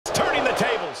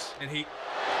And he...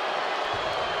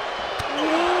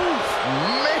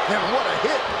 Man, what a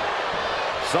hit.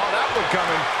 Saw that one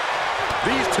coming.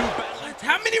 These two...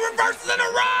 How many reverses in a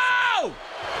row?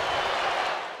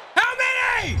 How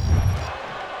many?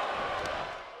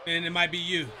 And it might be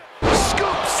you.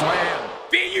 Scoop slam.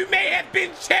 Finn, you may have been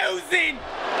chosen.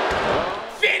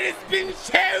 Finn has been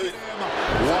chosen.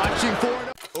 Watching for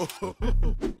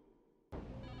it.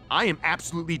 I am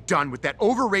absolutely done with that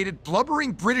overrated,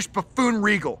 blubbering British buffoon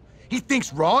Regal. He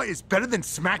thinks Raw is better than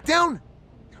SmackDown?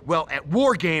 Well, at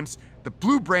War Games, the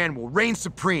blue brand will reign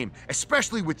supreme,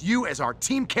 especially with you as our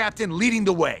team captain leading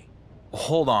the way.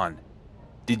 Hold on.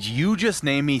 Did you just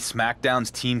name me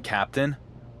SmackDown's team captain?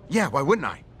 Yeah, why wouldn't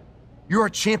I? You're our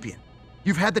champion.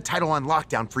 You've had the title on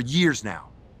lockdown for years now.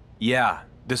 Yeah,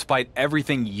 despite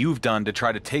everything you've done to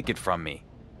try to take it from me.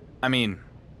 I mean,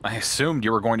 I assumed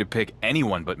you were going to pick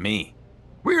anyone but me.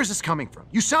 Where is this coming from?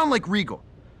 You sound like Regal.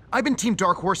 I've been Team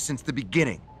Dark Horse since the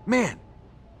beginning. Man,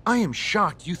 I am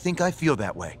shocked you think I feel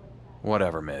that way.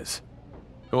 Whatever, Miz.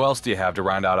 Who else do you have to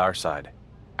round out our side?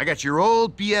 I got your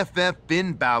old BFF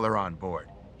Finn Balor on board.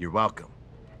 You're welcome.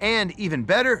 And even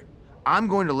better, I'm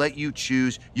going to let you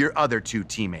choose your other two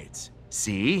teammates.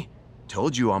 See?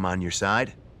 Told you I'm on your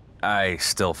side. I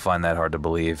still find that hard to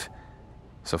believe.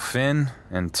 So Finn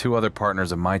and two other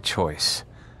partners of my choice.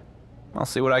 I'll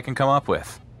see what I can come up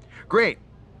with. Great.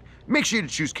 Make sure to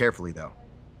choose carefully, though.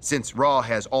 Since Raw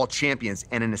has all champions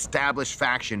and an established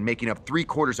faction making up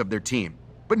 3/4 of their team.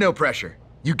 But no pressure.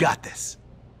 You got this.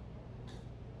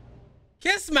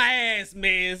 Kiss my ass,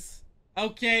 Miz.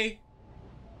 Okay?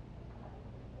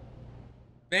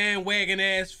 Bandwagon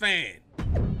ass fan.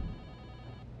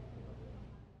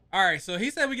 Alright, so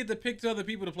he said we get to pick 2 other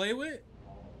people to play with?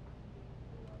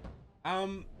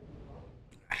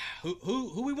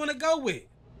 Who we want to go with?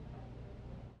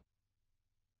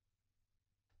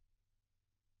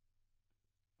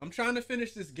 I'm trying to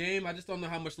finish this game. I just don't know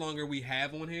how much longer we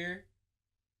have on here.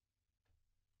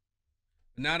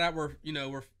 Now that we're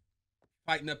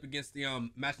fighting up against the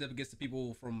matching up against the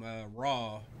people from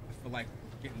Raw, I feel like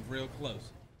we're getting real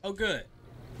close. Oh, good.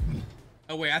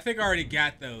 Oh wait, I think I already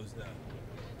got those though.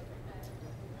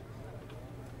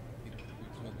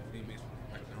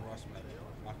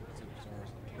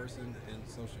 Person and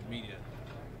social media.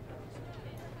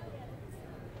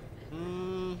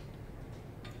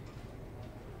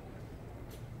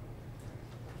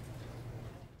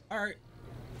 All right.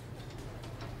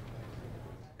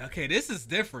 Okay, this is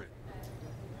different.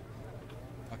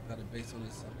 Talked about it based on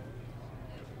this.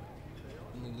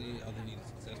 Only other needed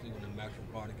successfully when the match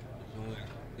robotic.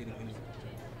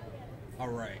 All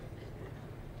right.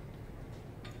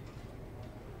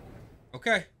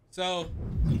 Okay, so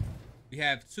we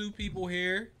have 2 people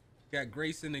here. Got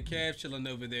Grayson and Cav chilling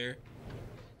over there.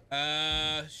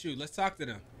 Shoot, let's talk to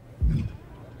them.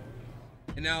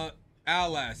 And now,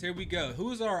 allies, here we go.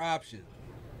 Who's our option?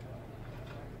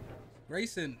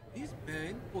 Grayson, he's,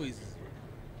 man, boys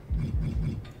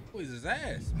his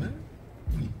ass, man.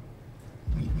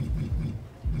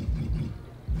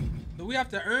 So we have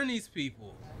to earn these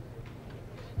people.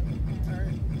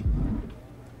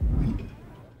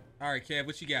 All right, Kev,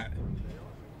 what you got?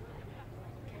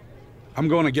 I'm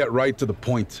going to get right to the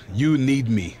point. You need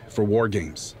me for War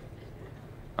Games.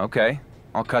 Okay,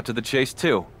 I'll cut to the chase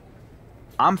too.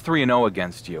 I'm 3-0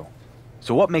 against you.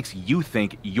 So what makes you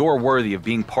think you're worthy of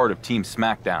being part of Team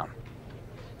SmackDown?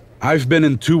 I've been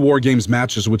in 2 War Games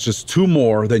matches, which is 2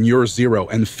 more than your 0.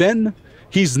 And Finn,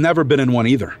 he's never been in one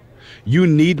either. You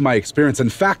need my experience. In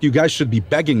fact, you guys should be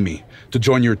begging me to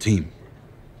join your team.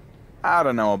 I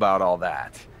don't know about all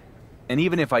that. And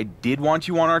even if I did want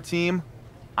you on our team,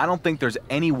 I don't think there's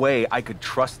any way I could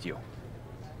trust you.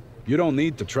 You don't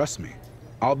need to trust me.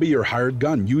 I'll be your hired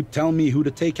gun. You tell me who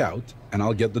to take out, and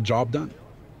I'll get the job done.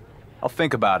 I'll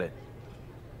think about it.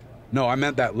 No, I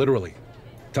meant that literally.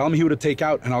 Tell me who to take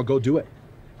out, and I'll go do it.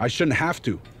 I shouldn't have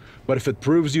to, but if it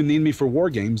proves you need me for War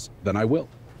Games, then I will.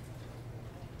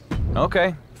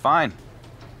 Okay, fine.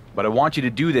 But I want you to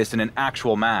do this in an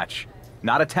actual match,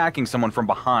 not attacking someone from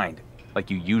behind,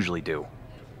 like you usually do.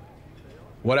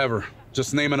 Whatever.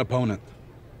 Just name an opponent.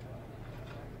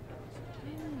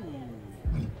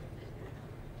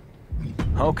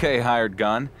 Okay, hired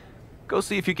gun. Go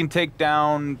see if you can take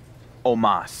down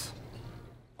Omos.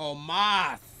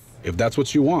 Omos. If that's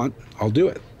what you want, I'll do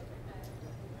it.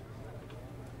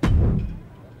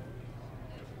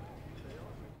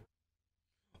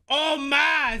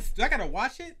 Omos. Do I gotta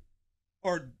watch it?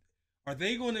 Or are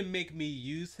they going to make me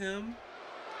use him?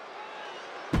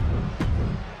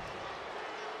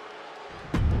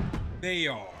 They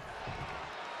are.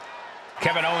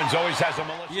 Kevin Owens always has a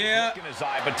malicious look in his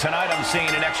eye, but tonight I'm seeing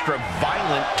an extra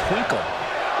violent twinkle.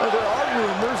 Well, there are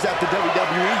rumors that the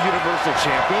WWE Universal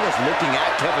Champion is looking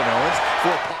at Kevin Owens for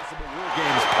a possible War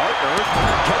Games partner.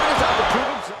 Kevin is out to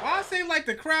prove himself. Why it seem like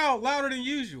the crowd louder than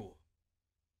usual?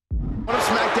 One of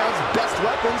SmackDown's best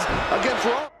weapons against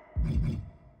Raw.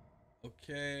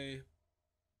 Okay.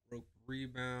 Rope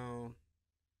rebound.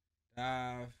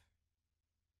 Dive.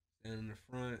 Stand in the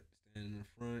front. Stand in the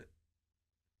front.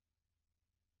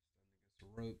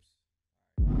 Against the ropes.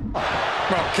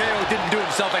 Well, KO didn't do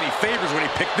himself any favors when he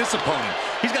picked this opponent.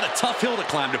 He's got a tough hill to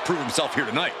climb to prove himself here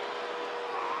tonight.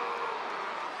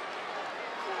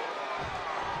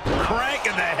 Crank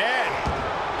in the head.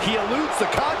 He eludes the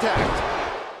contact.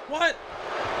 What?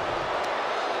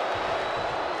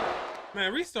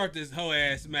 Man, restart this whole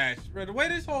ass match. Bro, the way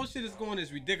this whole shit is going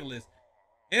is ridiculous.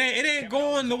 It ain't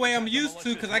going the way I'm used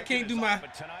to because I can't do my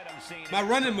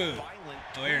running move.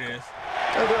 Oh, here it is.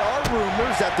 Now, there are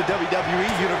rumors that the WWE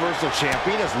Universal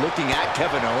Champion is looking at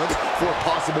Kevin Owens for a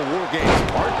possible War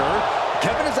Games partner.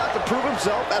 Kevin is out to prove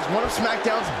himself as one of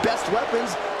SmackDown's best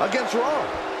weapons against Raw.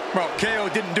 Well, KO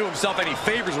didn't do himself any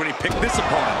favors when he picked this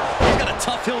opponent. He's got a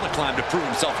tough hill to climb to prove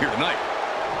himself here tonight.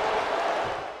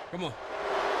 Come on.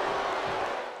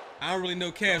 I don't really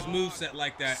know Kev's moveset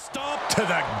like that. Stomp to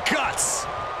the guts.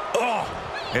 Oh,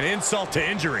 an insult to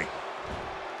injury.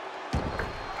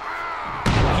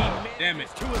 Damn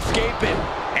it. To escape it,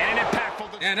 and an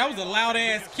impactful. Damn, that was a loud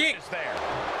ass kick.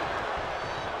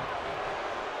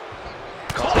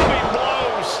 Clubbing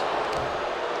blows.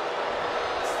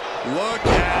 Look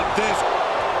at this.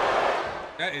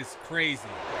 That is crazy.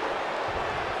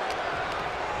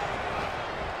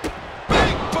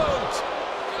 Big boot.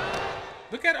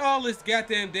 Look at all this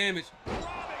goddamn damage.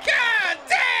 God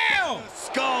damn!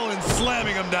 Skull and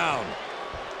slamming him down.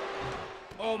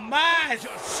 Omos!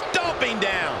 Stomping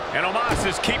down. And Omos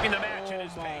is keeping the match in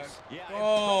his pace.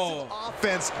 Oh.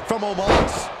 Offense from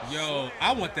Omos. Yo,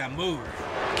 I want that move.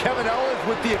 Kevin Owens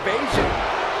with the evasion.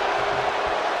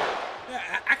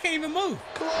 Yeah, I can't even move.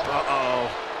 Uh-oh.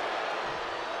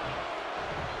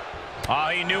 Oh,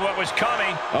 he knew what was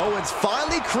coming. Owens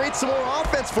finally creates some more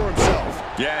offense for himself.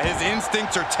 Yeah, his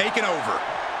instincts are taking over.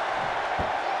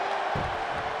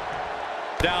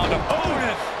 Down to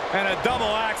Owens. And a double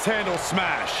axe handle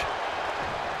smash.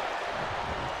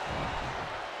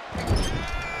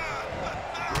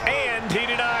 And he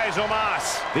denies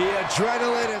Omos. The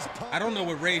adrenaline is pumping. I don't know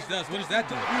what Rage does. What does that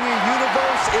do? The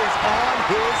universe is on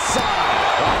his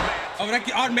side. Oh, that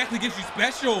automatically gives you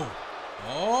special.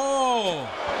 Oh.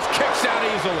 Kicks out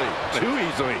easily. Too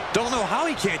easily. Don't know how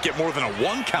he can't get more than a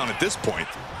 1 count at this point.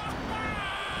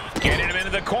 Getting him into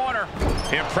the corner.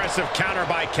 Impressive counter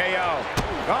by KO.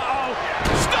 Uh-oh.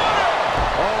 Stunner!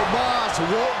 Omos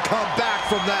won't come back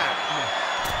from that.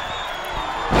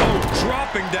 Oh,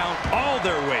 dropping down all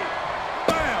their weight.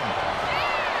 Bam!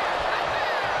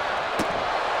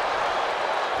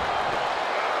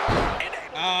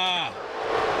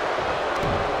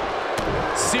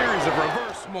 Series of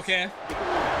reverse. Come on, Kev.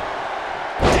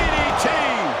 DDT!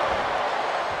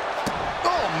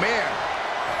 Oh, man.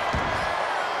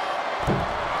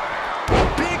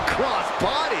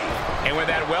 Body. And with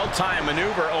that well-timed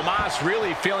maneuver, Omos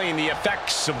really feeling the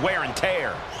effects of wear and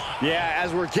tear. Yeah, as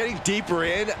we're getting deeper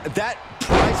in, that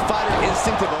prize fighter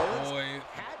instinct of Owens. Boy,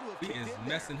 he is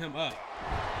messing him up.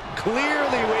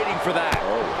 Clearly waiting for that.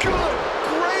 Good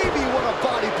gravy, what a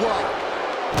body block.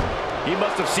 He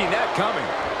must have seen that coming.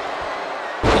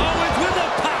 Owens with a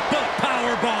pop-up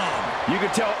power bomb. You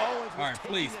can tell Owens. All right,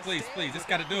 please, please, please. This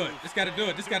got to do it. This got to do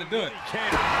it. This got to do it.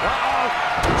 Uh-oh.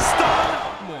 Stun.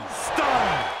 Come on.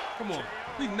 Stun. Come on.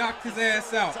 We knocked his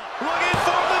ass out. Looking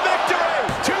for the victory.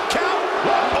 2 count.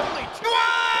 Only 2.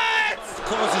 What? As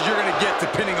close as you're going to get to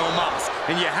pinning Omos.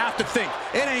 And you have to think,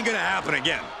 it ain't going to happen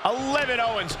again. 11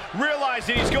 Owens,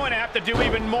 realizing he's going to have to do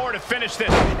even more to finish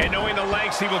this. And knowing the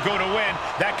lengths he will go to win,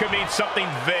 that could mean something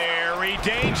very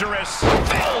dangerous.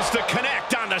 Fails to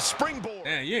connect on the springboard.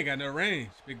 Man, you ain't got no range,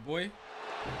 big boy.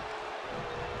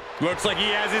 Looks like he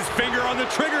has his finger on the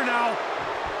trigger now.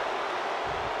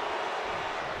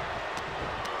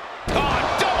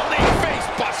 Oh, double knee face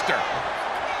buster.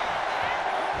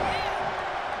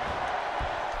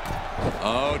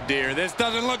 Oh dear, this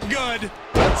doesn't look good.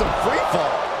 That's a free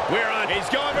fall. We're on. He's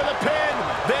going for the pin.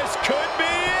 This could be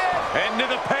it. Into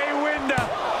the pay window.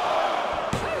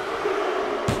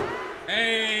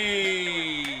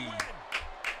 Hey.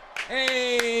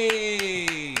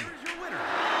 Hey. Here's your winner,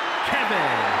 Kevin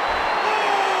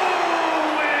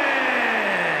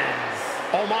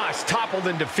Owens. Omos toppled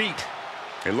in defeat.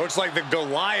 It looks like the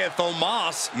Goliath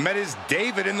Omos met his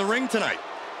David in the ring tonight.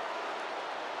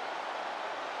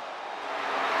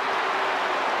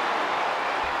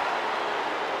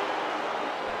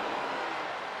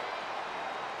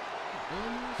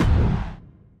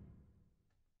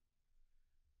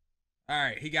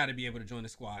 he got to be able to join the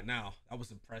squad now. That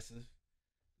was impressive.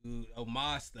 Ooh,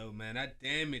 Omos, though, man, that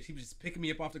damage. He was just picking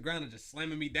me up off the ground and just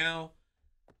slamming me down.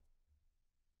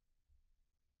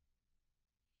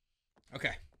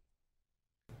 Okay.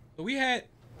 So we had...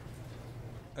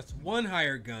 That's one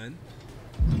higher gun.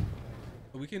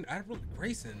 But we can... I don't...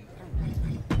 Grayson.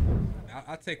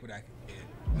 I'll take what I can get.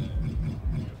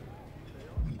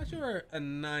 I'm not sure a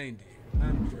 90.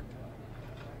 I'm sure.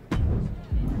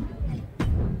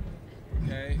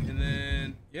 Okay, and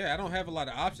then, yeah, I don't have a lot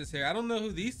of options here. I don't know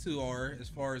who these two are as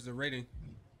far as the rating.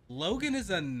 Logan is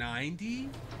a 90?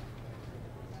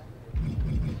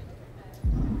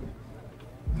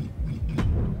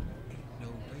 No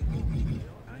way, Logan.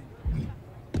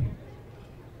 90.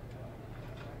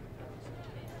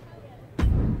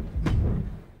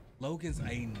 Logan's a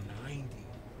 90.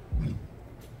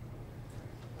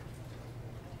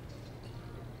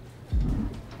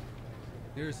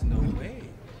 There's no way.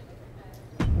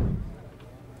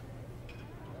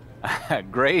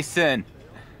 Grayson,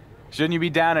 shouldn't you be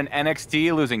down in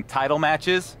NXT losing title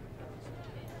matches?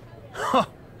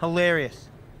 Hilarious.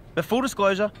 But full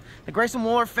disclosure, the Grayson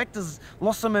Waller effect has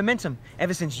lost some momentum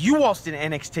ever since you waltzed in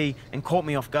NXT and caught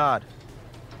me off guard.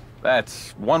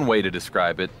 That's one way to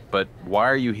describe it, but why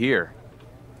are you here?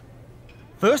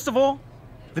 First of all,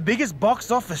 the biggest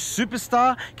box office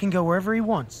superstar can go wherever he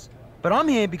wants. But I'm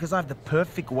here because I have the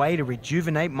perfect way to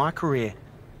rejuvenate my career.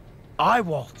 I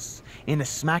waltz into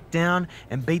SmackDown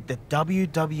and beat the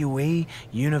WWE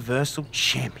Universal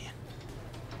Champion.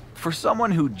 For someone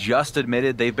who just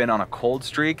admitted they've been on a cold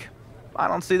streak, I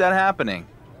don't see that happening.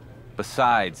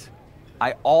 Besides,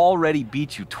 I already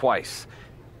beat you twice.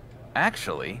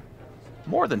 Actually,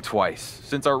 more than twice,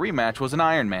 since our rematch was an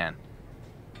Iron Man.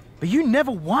 But you never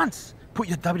once put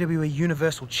your WWE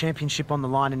Universal Championship on the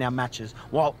line in our matches,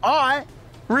 while I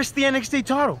risked the NXT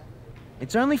title.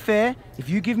 It's only fair if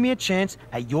you give me a chance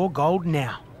at your gold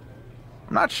now.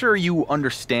 I'm not sure you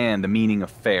understand the meaning of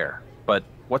fair, but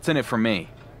what's in it for me?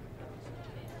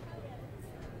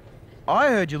 I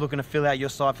heard you're looking to fill out your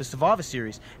side for Survivor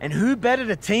Series, and who better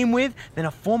to team with than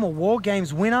a former War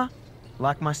Games winner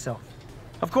like myself?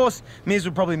 Of course, Miz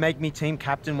would probably make me team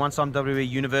captain once I'm WWE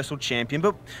Universal Champion,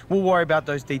 but we'll worry about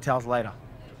those details later.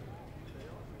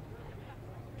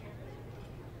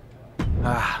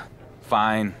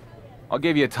 Fine. I'll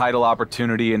give you a title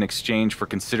opportunity in exchange for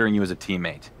considering you as a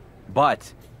teammate.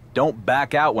 But don't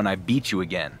back out when I beat you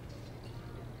again.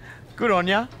 Good on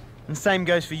ya. And same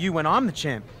goes for you when I'm the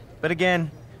champ. But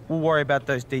again, we'll worry about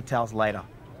those details later.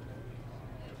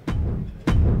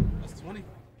 That's 20.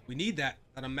 We need that.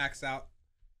 That'll max out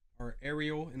our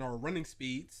aerial and our running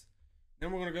speeds.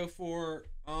 Then we're gonna go for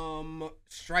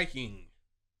striking.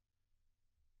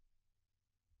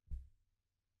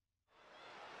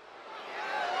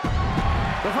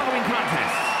 The following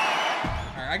contest.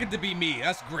 All right, I get to be me.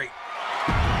 That's great.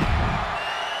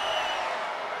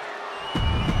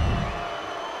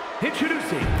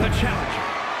 Introducing the challenger.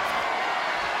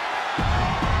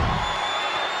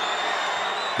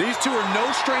 These two are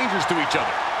no strangers to each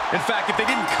other. In fact, if they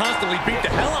didn't constantly beat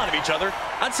the hell out of each other,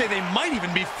 I'd say they might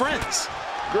even be friends.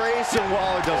 Grayson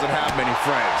Waller doesn't have many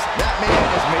friends. That man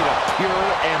is made of pure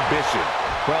ambition.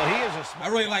 Well, he is I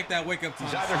really like that wake-up time.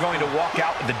 He's either going to walk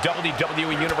out with the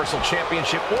WWE Universal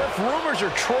Championship, or if rumors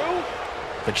are true,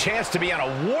 the chance to be on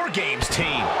a War Games team.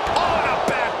 Oh, and a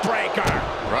backbreaker!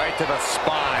 Right to the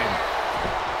spine.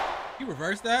 You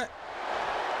reversed that?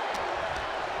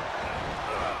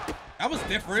 That was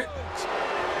different.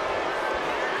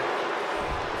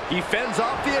 He fends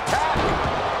off the attack.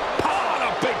 Oh, and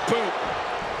a big boot.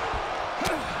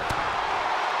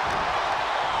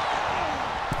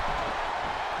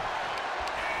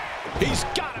 He's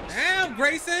got him. Damn,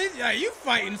 Grayson. Yeah, you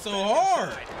fighting so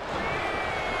hard.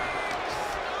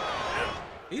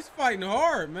 He's fighting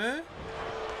hard, man.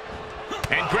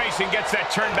 And Grayson gets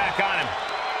that turn back on him.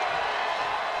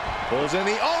 Pulls in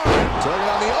the arm. Turning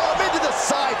on the arm into the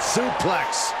side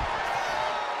suplex.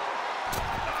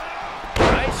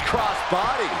 Nice cross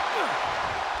body.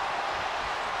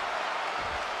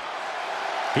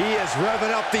 He is revving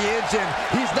up the engine.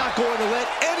 He's not going to let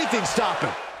anything stop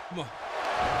him. Come on.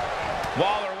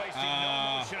 Waller wasting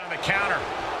no motion on the counter.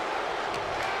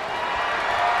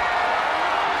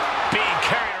 Being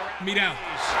carried around. Me down.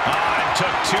 It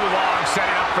took too long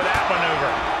setting up for that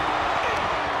maneuver.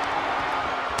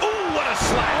 Ooh, what a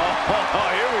slap. Oh,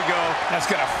 here we go.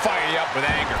 That's going to fire you up with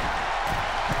anger.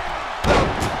 The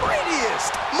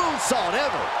prettiest moonsault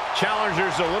ever.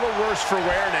 Challenger's a little worse for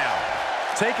wear now.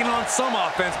 Taking on some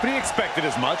offense, but he expected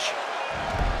as much.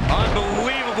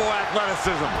 Unbelievable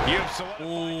athleticism.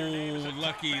 Ooh,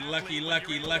 lucky.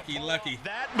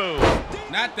 That move.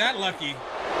 Not that lucky.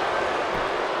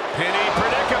 Penny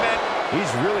predicament.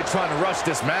 He's really trying to rush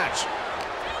this match.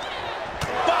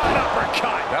 An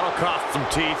uppercut. That'll cost some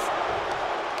teeth.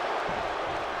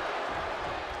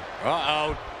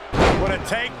 Uh-oh. What a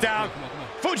takedown. Come on.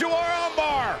 Fujiwara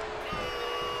armbar.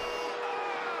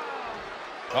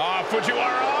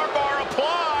 Fujiwara armbar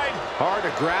applied. Hard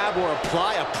to grab or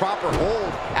apply a proper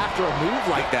hold after a move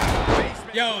like that.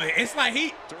 Yo, it's like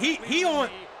he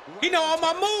know all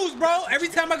my moves, bro. Every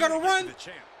time I go to run,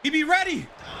 he be ready.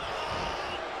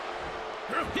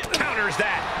 Counters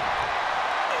that.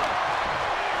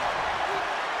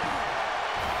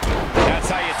 That's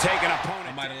how you take an opponent.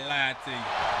 I might have lied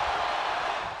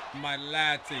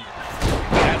to you.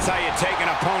 That's how you take an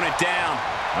opponent down.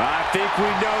 I think we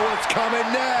know what's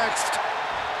coming next.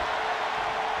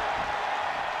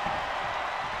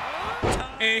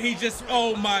 And he just,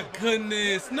 oh my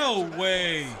goodness, no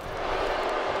way.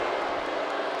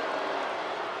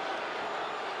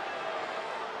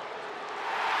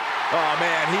 Oh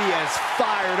man, he is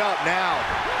fired up now.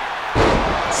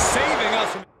 Saving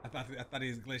us from I thought he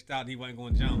was glitched out and he wasn't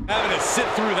going to jump. having to sit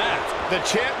through that. The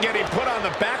champ getting put on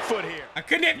the back foot here. I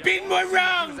couldn't have been more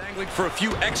wrong. Angling for a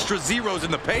few extra zeros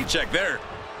in the paycheck there.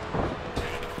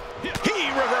 He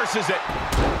reverses it.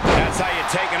 That's how you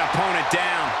take an opponent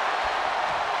down.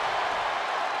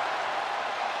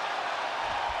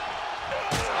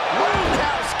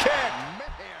 Roundhouse kick.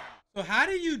 So how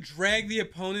do you drag the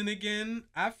opponent again?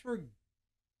 I forgot.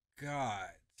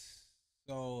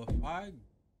 So if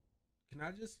can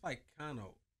I just like kind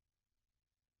of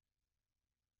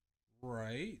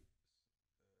right?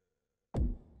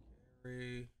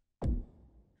 Carry,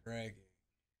 dragging,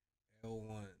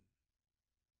 L1.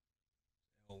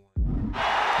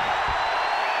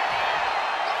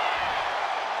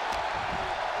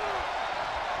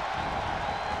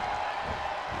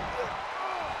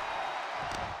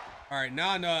 All right, now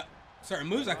I know certain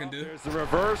moves I can do. There's the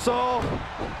reversal.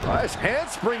 Nice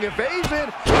handspring evasion.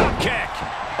 Drop kick.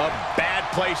 A bad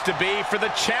place to be for the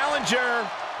challenger.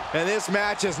 And this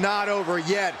match is not over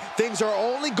yet. Things are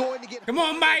only going to get Come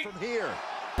on, Mike. from here.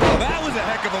 Well, that was a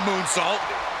heck of a moonsault.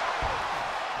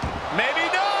 Maybe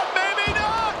not, maybe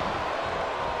not.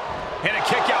 And a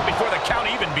kick out before the count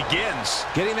even begins.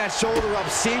 Getting that shoulder up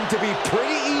seemed to be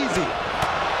pretty easy.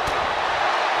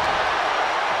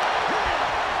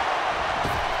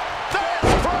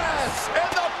 There's press and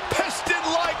the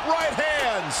piston-like right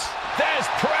hands.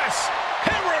 There's press,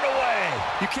 hammering away.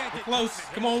 You can't get Close.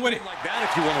 Come on with it. like that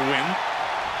if you want to win.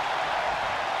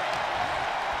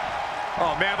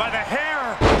 Oh man, by the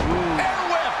hair. Air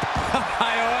whip.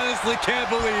 I honestly can't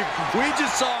believe we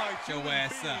just saw Your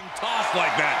ass up. tossed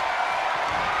like that.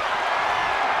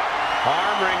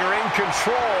 Arm wringer in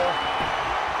control.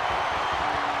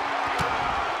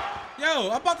 Yo,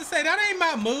 I'm about to say, that ain't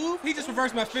my move. He just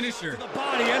reversed my finisher. The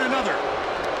body and another.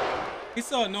 He's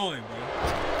so annoying, bro.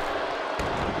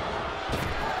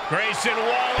 Grayson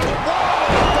Waller.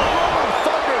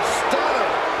 Thunder stunner.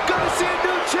 Gonna see a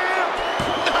new champ.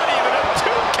 Not even a 2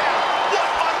 count. What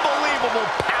unbelievable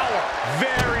power.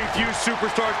 Very few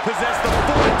superstars possess the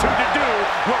fortitude to do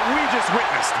what we just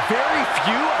witnessed. Very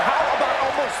few? How about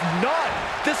almost none?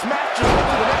 This match just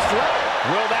went to the next level.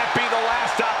 Will that be the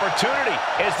last opportunity?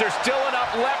 Is there still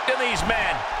enough left in these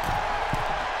men?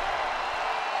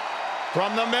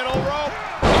 From the middle rope.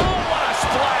 Oh, what a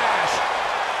splash.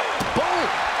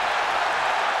 Boom.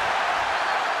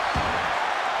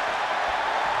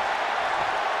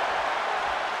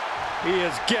 He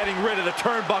is getting rid of the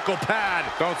turnbuckle pad.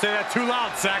 Don't say that too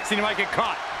loud, Saxon. You might get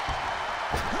caught.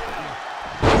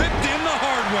 Ripped in the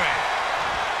hard way.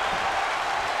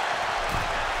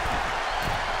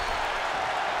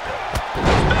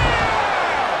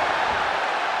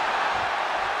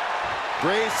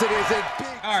 Grayson is a big...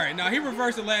 All right, now he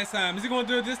reversed it last time. Is he going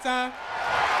to do it this time?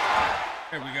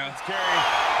 There we go. Carry.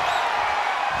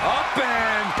 Up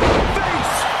and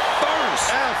face first.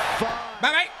 F5.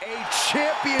 Bye-bye. A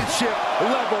championship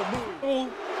level move. Oh.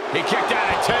 He kicked out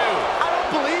at 2. I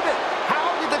don't believe it. How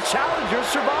did the challengers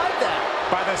survive that?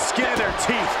 By the skin of their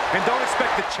teeth. And don't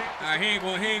expect the champ. All right, he ain't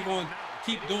going to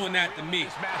keep doing that to me.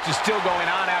 This match is still going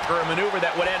on after a maneuver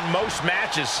that would end most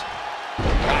matches.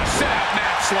 Set out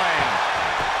mat slam.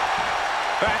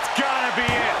 That's gotta be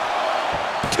it.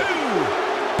 2.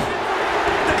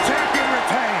 The champion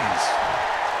retains.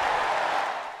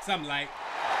 Something like.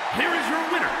 Here is your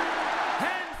winner.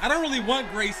 I don't really want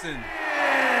Grayson.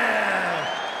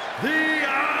 The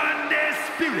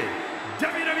undisputed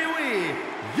WWE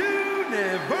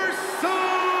Universal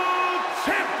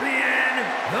Champion,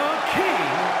 the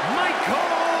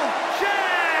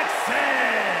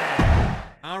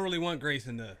really want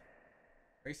Grayson to.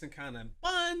 Grayson kind of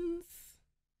buns.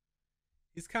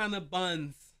 He's kind of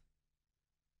buns.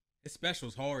 His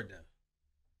special's hard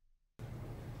though.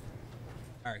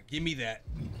 All right, give me that.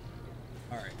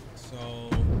 All right, so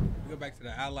we go back to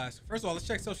the Outlast. First of all, let's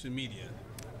check social media.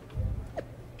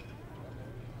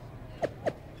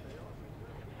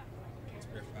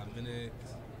 Spare 5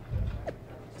 minutes.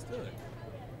 Let's do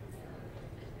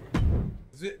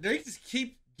it. They just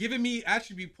keep giving me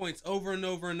attribute points over and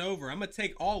over and over. I'm gonna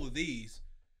take all of these.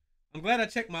 I'm glad I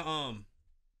checked my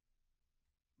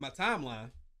my timeline.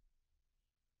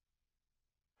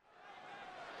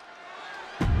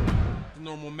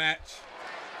 Normal match.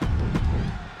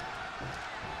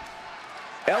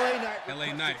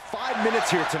 LA Knight. 5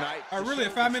 minutes here tonight. Oh, really? A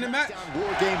 5-minute match?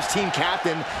 War Games team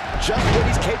captain, just what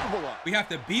he's capable of. We have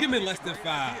to beat him in less than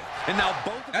 5. And now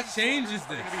both that changes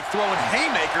this. Going to be throwing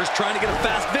haymakers trying to get a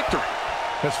fast victory.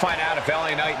 Let's find out if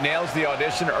LA Knight nails the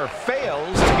audition or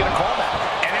fails to get a callback.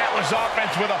 And that was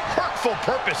offense with a hurtful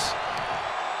purpose.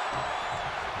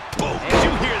 Boom! Did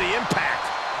you hear the impact?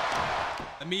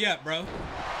 Let me up, bro.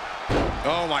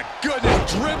 Oh my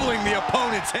goodness, dribbling the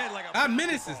opponent's head like a... 5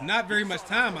 minutes is not very much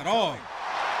time at all.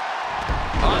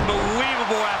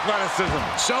 Unbelievable athleticism.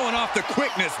 Showing off the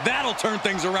quickness. That'll turn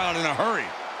things around in a hurry.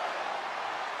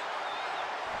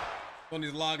 On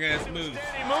these long-ass moves.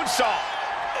 Standing moonsault.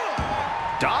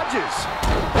 Dodges.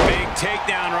 Big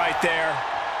takedown right there.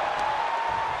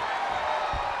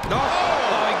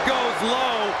 Oh, he goes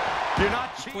low. You're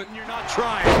not cheating, you're not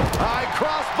trying. High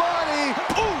cross body.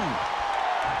 Ooh.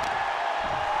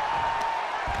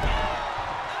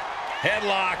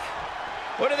 Headlock.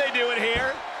 What are they doing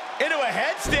here? Into a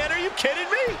headstand? Are you kidding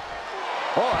me?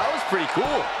 Oh, that was pretty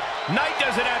cool. Knight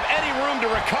doesn't have any room to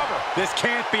recover. This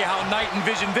can't be how Knight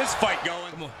envisioned this fight going.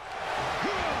 Come on.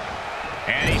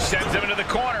 And he sends him into the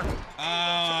corner.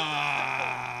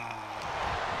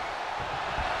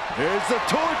 Here's the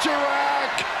torture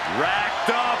rack. Racked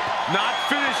up. Not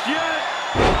finished yet.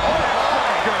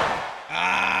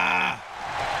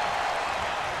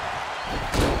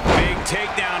 Big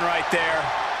takedown right there.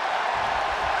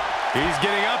 He's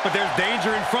getting up, but there's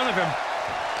danger in front of him.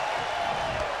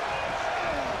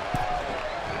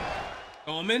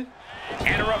 Coleman.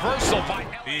 And a reversal by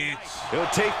Bitch. He'll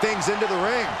take things into the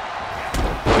ring.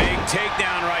 Big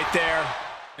takedown right there.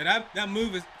 And that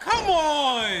move is... Come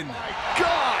on! My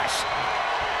gosh!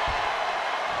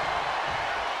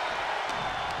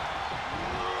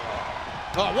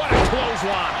 Oh, what a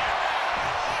clothesline.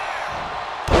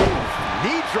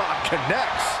 Knee drop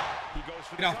connects. He goes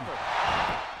for Get off me.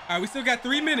 All right, we still got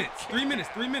 3 minutes. 3 minutes.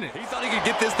 3 minutes. He thought he could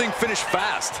get this thing finished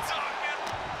fast.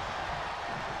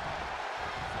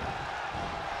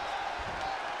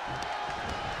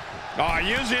 Oh,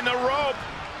 using the rope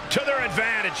to their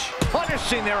advantage.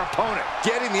 Punishing their opponent.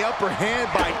 Getting the upper hand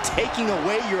by taking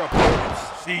away your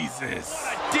opponents. Jesus.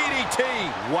 What a DDT.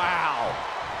 Wow.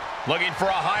 Looking for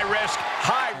a high risk,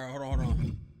 high... All right, hold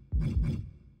on.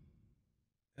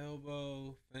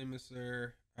 Elbow,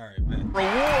 famouser. All right, man.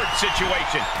 Reward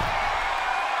situation.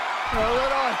 Roll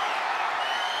it on.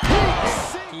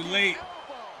 Too late.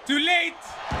 Too late.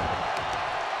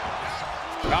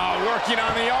 Oh, working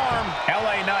on the arm.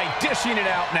 LA Knight dishing it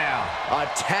out now.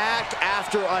 Attack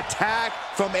after attack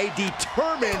from a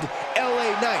determined LA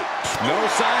Knight. No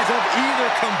signs of either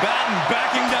combatant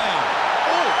backing down.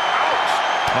 Oh, ouch.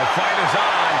 The fight is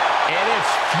on, and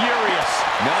it's furious.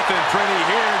 Nothing pretty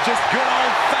here, just good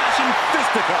old-fashioned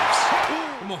fisticuffs.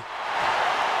 Come on.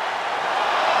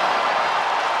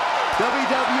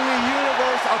 WWE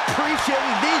Universe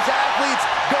appreciating these athletes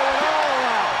going all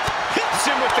out. Hits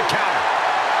him with the counter.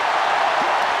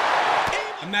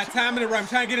 I'm not timing it right. I'm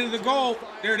trying to get into the goal.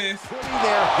 There it is. Putting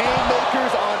their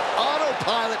haymakers on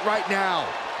autopilot right now.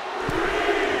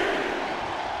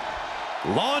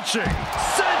 Launching.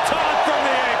 Senton from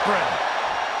the apron.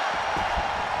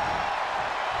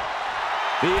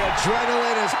 The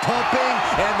adrenaline is pumping,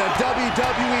 and the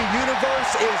WWE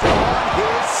Universe is on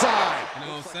his side. You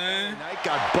know what I'm saying? Knight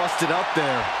got busted up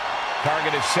there.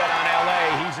 Target is set on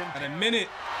LA. He's in. Got a minute.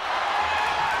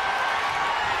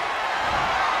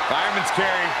 Fireman's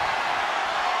carry.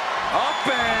 Up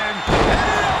and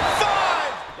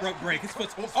a 5. Rope break. His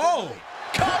foot's... Oh!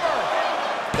 Cover.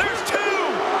 There's 2.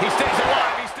 He stays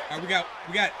alive. All right,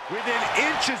 we got Within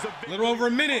inches of... a little over a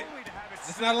minute.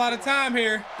 It's not a lot of time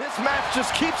here. This match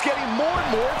just keeps getting more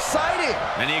and more exciting.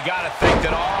 And you got to think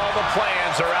that all the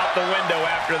plans are out the window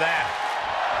after that.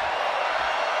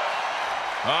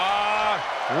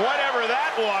 Whatever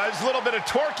that was, a little bit of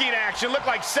twerking action. Looked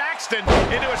like Saxton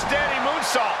into a standing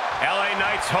moonsault. LA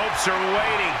Knight's hopes are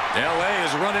waiting. LA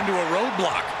has run into a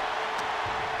roadblock.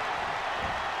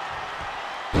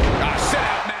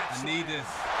 need this.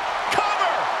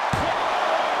 Cover!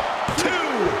 2.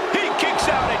 He kicks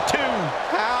out at 2.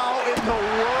 How in the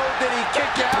world did he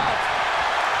kick out?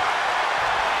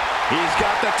 He's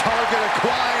got the target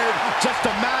acquired. Just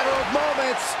a matter of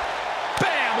moments.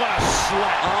 Bam! What a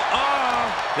slap.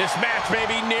 This match may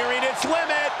be nearing its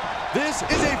limit. This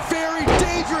is a very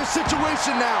dangerous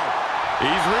situation now.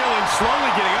 He's reeling,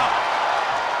 slowly getting up.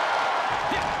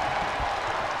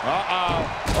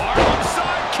 Harlem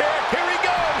sidekick. Here he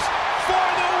goes for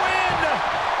the win.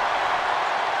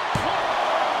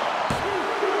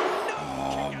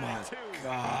 Oh my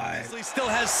God. He still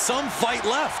has some fight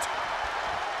left.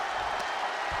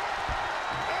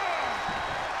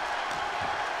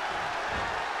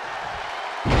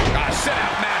 Set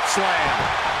out mat slam.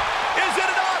 Is it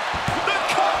enough? The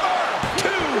cover. 2.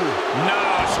 No,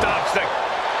 stops the.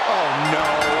 Oh no.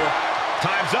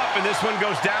 Time's up, and this one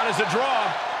goes down as a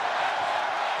draw.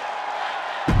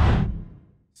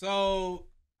 So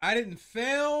I didn't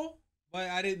fail,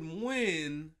 but I didn't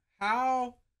win.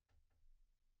 How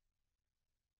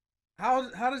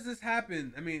does this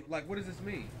happen? I mean, like, what does this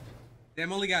mean?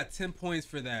 Damn, only got 10 points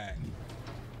for that.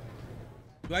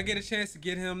 Do I get a chance to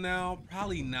get him now?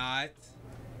 Probably not.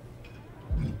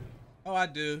 Oh, I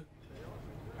do.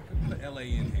 I can put LA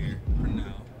in here for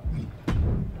now.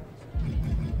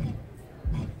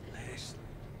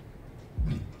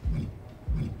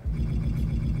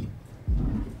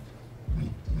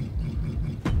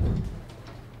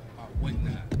 I would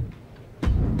not.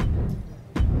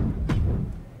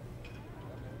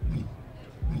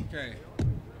 Okay.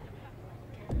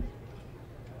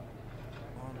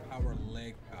 Arm power,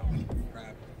 leg power,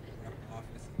 grab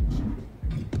office.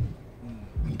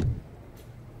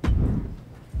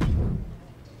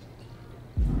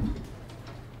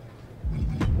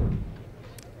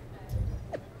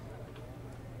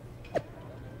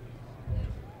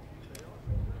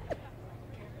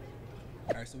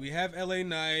 All right, so we have LA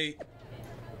Knight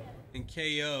and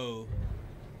KO.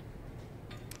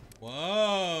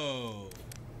 Whoa.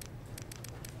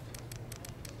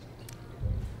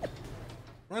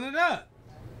 Run it up.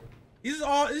 This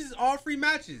is all free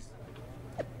matches.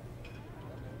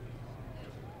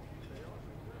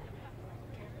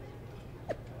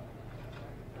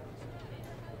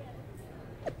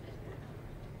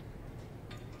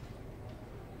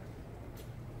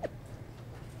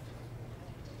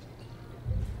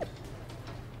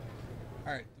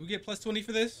 All right, do we get plus 20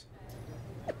 for this?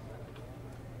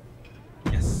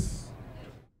 Yes.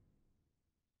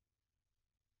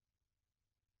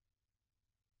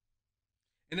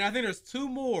 And I think there's 2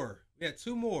 more. Yeah,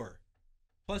 2 more.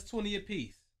 Plus 20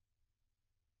 apiece.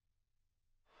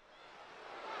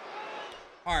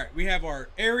 All right, we have our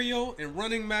aerial and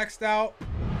running maxed out,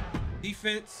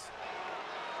 defense,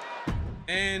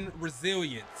 and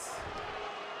resilience.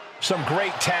 Some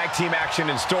great tag team action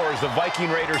in store as the Viking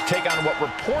Raiders take on what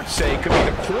reports say could be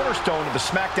the cornerstone of the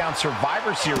SmackDown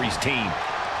Survivor Series team.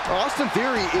 Austin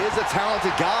Theory is a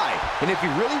talented guy, and if he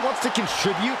really wants to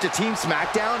contribute to Team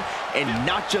SmackDown and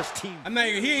not just Team,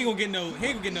 he ain't gonna get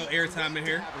no airtime in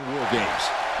here. War Games.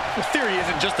 Well, Theory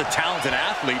isn't just a talented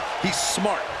athlete, he's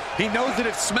smart. He knows that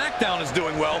if SmackDown is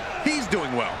doing well, he's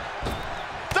doing well.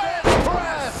 Fez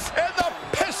press and the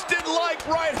piston-like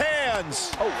right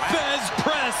hands. Oh, wow. Fez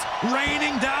press,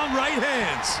 raining down right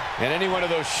hands. And any one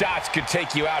of those shots could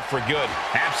take you out for good.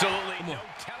 Absolutely. Come on.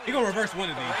 He gonna reverse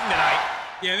one of these. Tonight.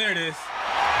 Yeah, there it is.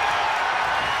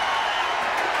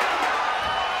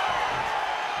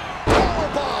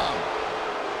 Powerbomb.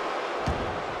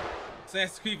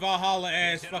 Assassin's Creed Valhalla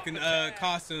ass fucking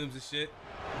costumes and shit.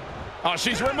 Oh,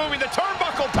 she's removing the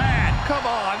turnbuckle pad. Come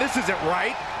on, this isn't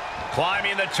right.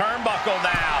 Climbing the turnbuckle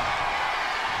now.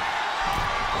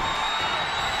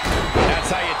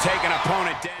 That's how you take an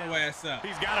opponent down. Go ass up.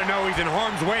 He's got to know he's in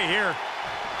harm's way here.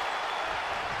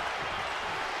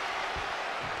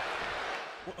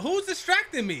 Who's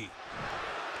distracting me?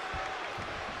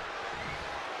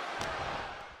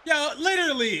 Yo,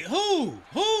 literally, who?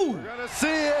 We're gonna see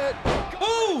it.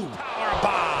 Who?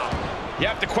 Powerbomb. You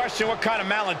have to question what kind of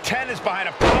malintent is behind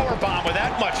a powerbomb with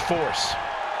that much force.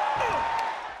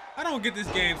 I don't get this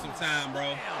game sometime,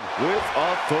 bro. With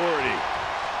authority.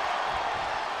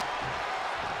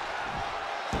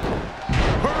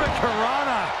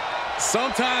 Hurricanrana.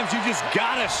 Sometimes you just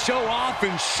gotta show off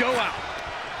and show out.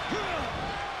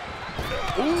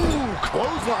 Ooh,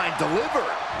 clothesline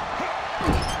delivered.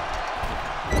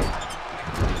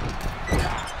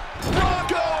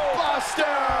 Bronco Buster!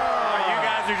 Oh, you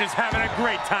guys are just having a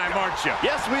great time, aren't you?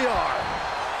 Yes, we are.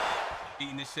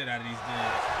 Beating the shit out of these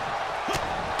dudes.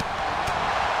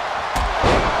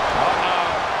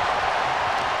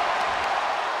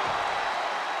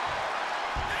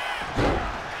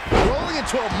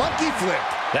 into a monkey flip.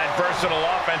 That versatile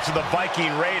offense of the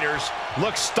Viking Raiders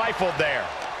looks stifled there.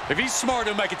 If he's smart,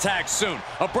 he'll make a tag soon.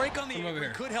 A break on the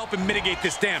apron could help him mitigate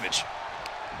this damage.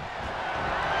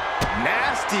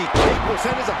 Nasty kick will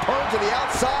send his opponent to the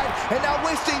outside, and now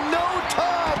wasting no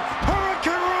time.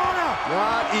 Hurricane Rana!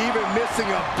 Not even missing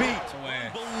a beat.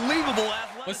 Unbelievable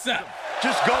athleticism. What's up?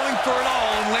 Just going for it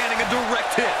all and landing a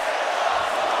direct hit.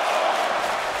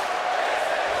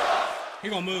 He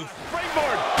gonna move.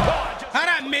 Springboard. How'd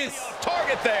I miss?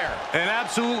 Target there. An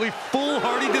absolutely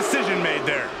foolhardy decision made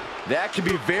there. That could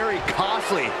be very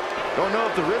costly. Don't know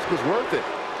if the risk was worth it.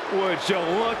 Would you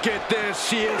look at this?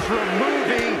 She is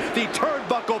removing the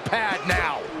turnbuckle pad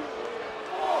now.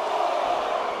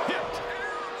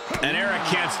 And Erik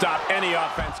can't stop any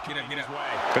offense. Get up, get up.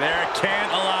 But Erik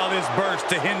can't allow this burst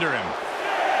to hinder him.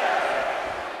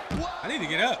 I need to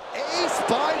get up. A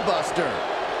spine buster.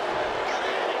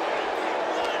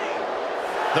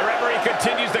 The referee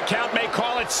continues the count, may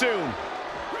call it soon.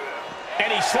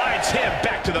 And he slides him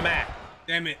back to the mat.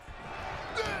 Damn it.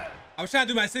 I was trying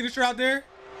to do my signature out there.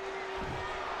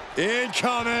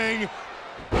 Incoming.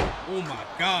 Oh my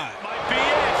God. Might be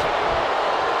it.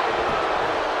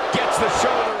 Gets the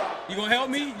shoulder up. You gonna help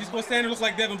me? You just gonna stand there look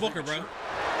like Devin Booker, bro. And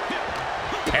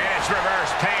it's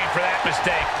reverse pain for that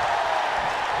mistake.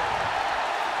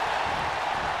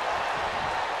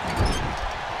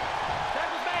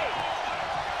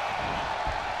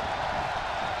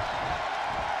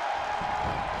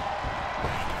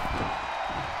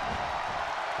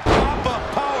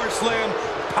 Power slam.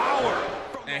 Power.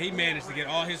 And he managed to get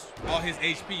all his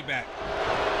HP back.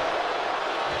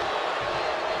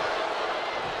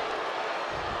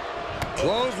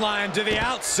 Clothesline to the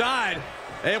outside.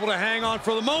 Able to hang on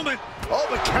for the moment. Oh,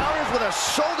 the counters with a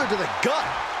shoulder to the gut.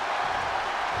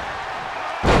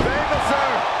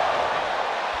 Famouser.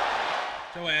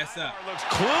 Show ass up. Looks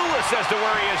clueless as to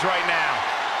where he is right now.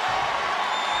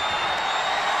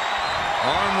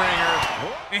 Arm wringer.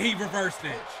 And he reversed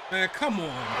it. Man, come on,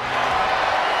 bro.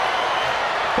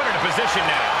 Put her in position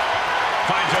now.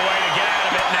 Finds a way to get out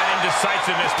of it, and that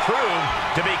indecisiveness proved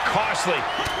to be costly.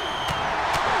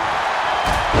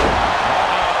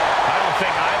 I don't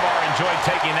think Ivar enjoyed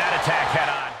taking that attack head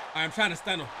on. I'm trying to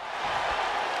stun him.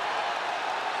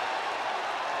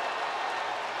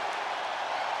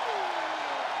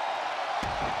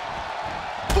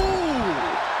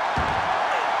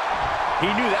 He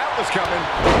knew that was coming.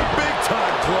 Big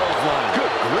time clothesline.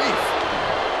 Good grief.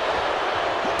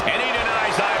 And he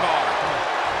denies Ivar.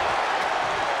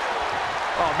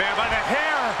 Oh, man, by the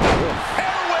hair.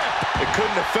 Hair whip. It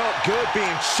couldn't have felt good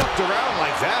being shucked around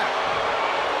like that.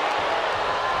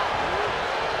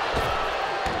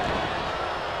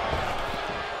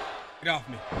 Get off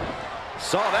me.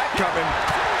 Saw that coming.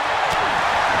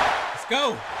 Let's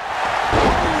go.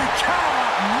 Holy cow.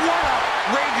 What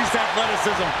outrageous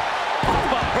athleticism.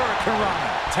 But Hurricane Rana.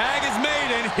 Tag is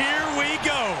made, and here we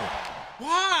go.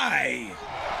 Why?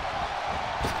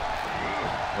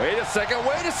 Wait a second,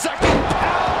 wait a second.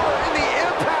 Power in the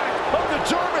impact of the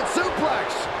German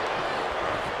suplex.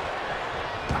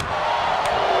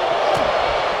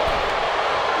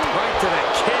 Right to the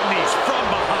kidneys from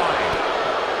behind.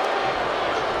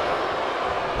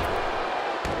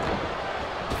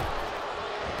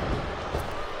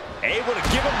 Able to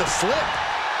give him the slip.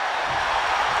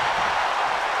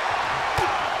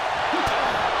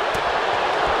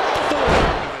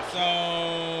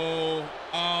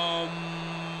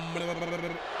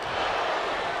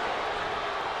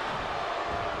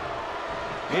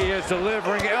 He is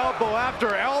delivering elbow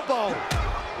after elbow.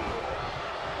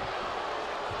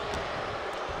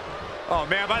 Oh,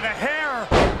 man, by the hair.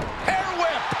 Hair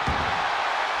whip.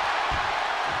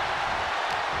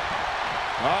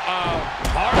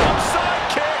 Harlem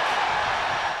side kick.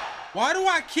 Why do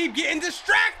I keep getting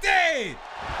distracted?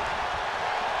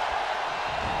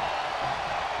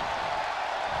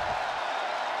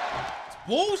 It's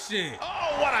bullshit.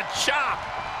 Oh, what a chop.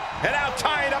 And now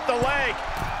tying up the leg.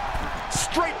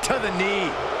 Straight to the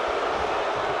knee.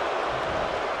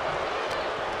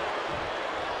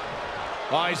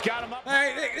 Oh, he's got him up.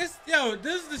 Like,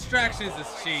 this distractions is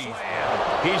cheese.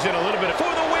 He's in a little bit of... For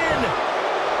the win.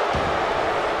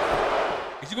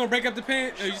 Is you gonna break up the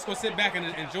pin, or you just gonna sit back and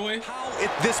enjoy? How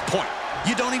at this point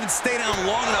you don't even stay down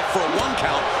long enough for a 1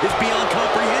 count is beyond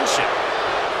comprehension.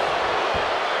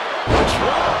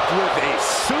 Dropped with a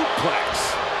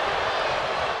suplex.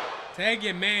 Tag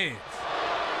your man.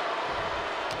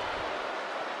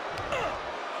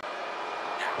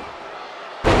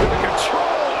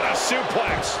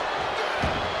 Suplex.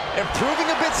 And proving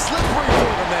a bit slippery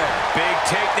for him there. Big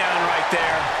takedown right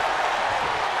there.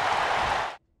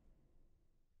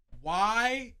 Why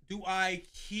I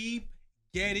keep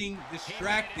getting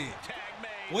distracted.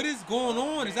 What is going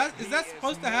on? Is that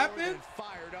supposed to happen?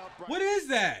 What is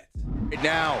that?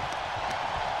 Now.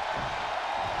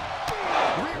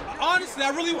 Honestly,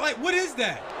 I really like, what is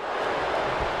that?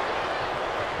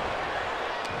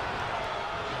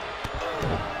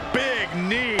 Big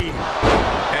knee.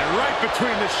 And right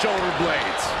between the shoulder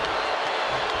blades.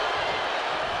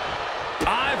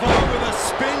 Ivar with a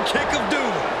spin kick of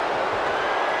doom.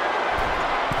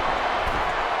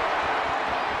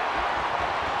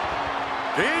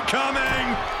 Incoming!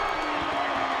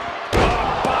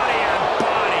 Oh, body on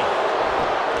body.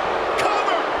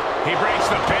 Cover! He breaks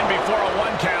the pin before a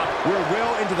 1 count. We're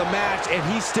well into the match, and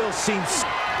he still seems...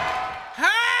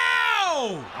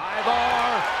 How?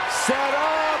 Ivar set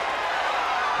up.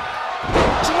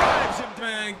 Drives him.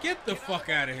 Man, get the fuck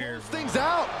out of here. Things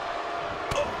out.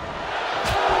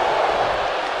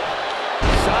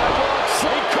 Sidewalk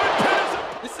slam. He could pass him.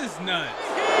 This is nuts.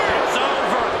 It's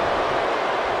over.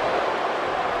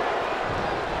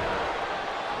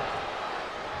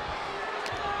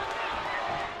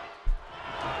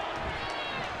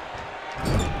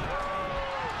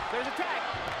 There's a tag.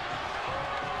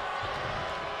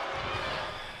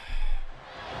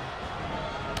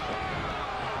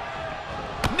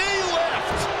 Knee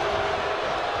left.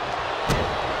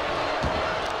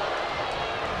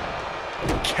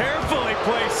 Carefully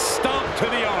placed stomp to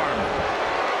the arm.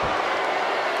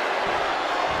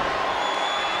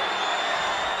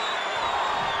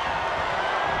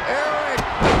 Erik.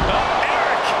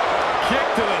 Erik. Kick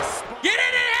to the spine. Get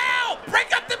in and out!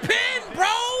 Break up the pin,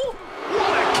 bro!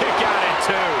 What a kick out at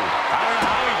 2. I don't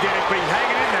know how he did it, but he's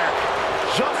hanging in there.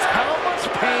 Just how much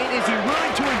pain is he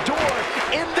willing to endure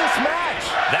in this match?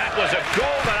 That was a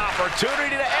golden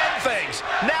opportunity to end things.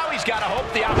 Now he's got to hope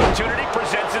the opportunity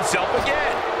presents itself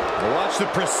again. Watch the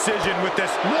precision with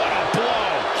this. What a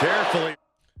blow. Carefully.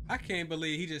 I can't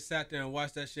believe he just sat there and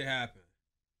watched that shit happen.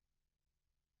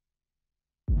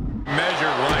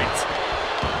 Measured right.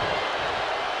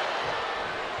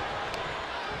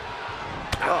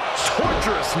 Oh,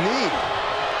 torturous knee.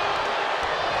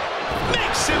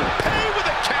 Makes him pay with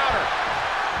a counter.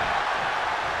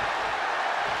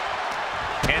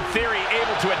 And Theory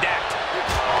able to adapt.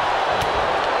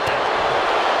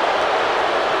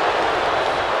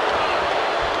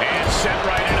 And sent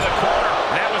right into the corner.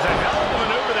 That was a hell of a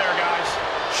maneuver there, guys.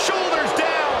 Shoulders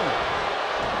down.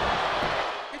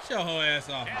 Get your whole ass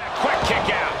off. And a quick kick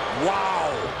out. Wow.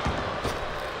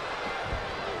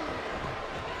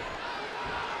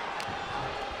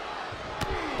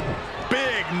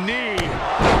 Big knee.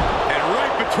 And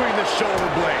right between the shoulder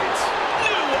blades.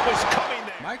 Knew what was coming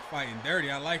there. Mike fighting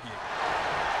dirty. I like it.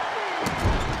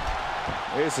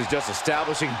 This is just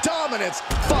establishing dominance,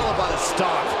 followed by the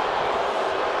stomp.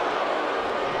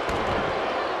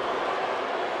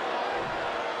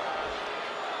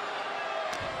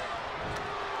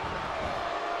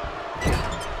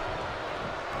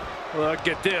 Look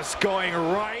at this going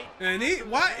right. And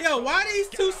why these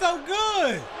two so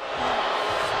good?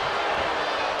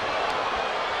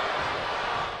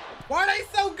 Why are they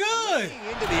so good?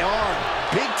 Into the arm,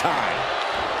 big time.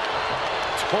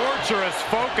 Torturous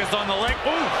focus on the leg.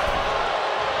 Ooh.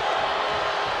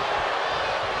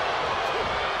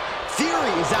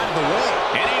 Theory is out of the way.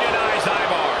 And he denies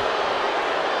Ivar.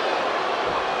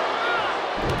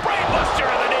 Brainbuster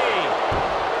to the knee.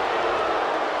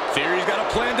 Theory's got a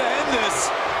plan to end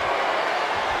this.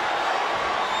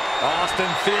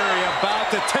 Austin Theory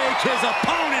about to take his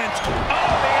opponent.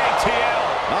 Oh, the ATL.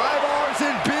 Ivar's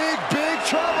in big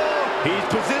trouble. He's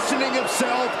positioning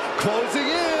himself, closing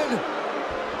in.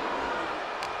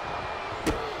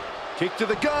 Kick to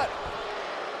the gut.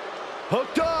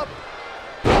 Hooked up.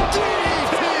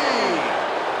 DDT.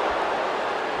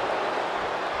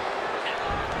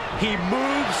 He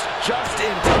moves just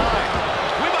in time.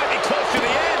 We might be close to the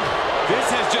end. This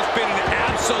has just been an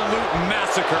absolute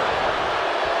massacre.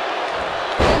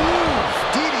 Huge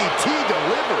DDT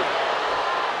delivered.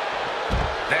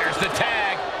 There's the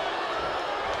tag.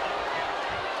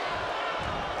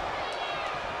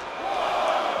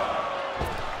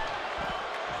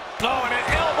 Oh, and an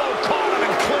elbow caught him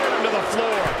and cleared him to the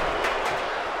floor.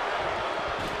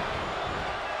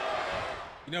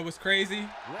 You know what's crazy?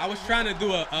 I was trying to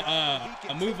do a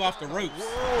move off the ropes.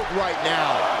 Right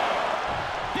now.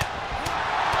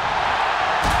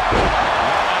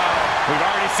 We've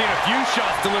already seen a few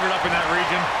shots delivered up in that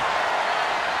region.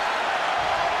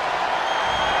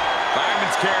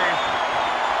 Fireman's carry.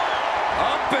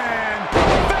 Up and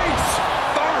face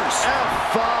first.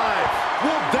 F5.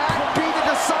 Will that be the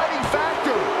deciding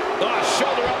factor?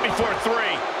 Shoulder up before 3.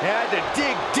 Had to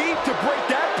dig deep to break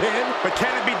that pin. But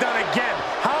can it be done again?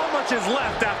 matches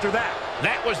left after that.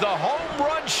 That was the home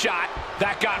run shot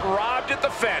that got robbed at the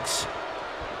fence.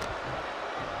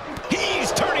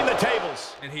 He's turning the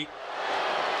tables. And he...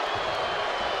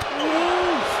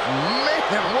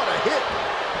 Man, what a hit.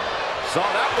 Saw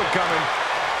that one coming.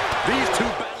 These two...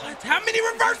 How many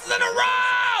reverses in a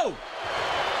row?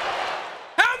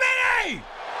 How many?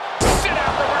 Sit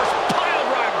out reverse pile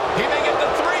driver. He may get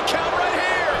the 3 count right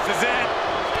here. This is it.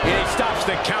 And he stops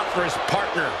the count for his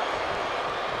partner.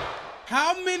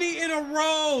 How many in a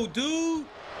row, dude?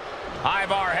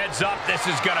 Ivar heads up. This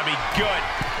is going to be good.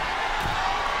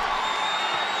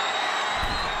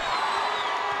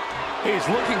 He's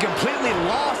looking completely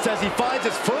lost as he finds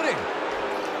his footing.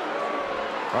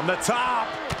 From the top.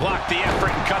 Blocked the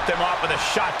effort and cut them off with a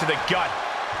shot to the gut.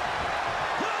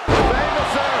 Bang,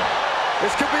 sir.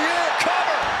 This could be it.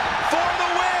 Cover for the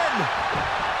win.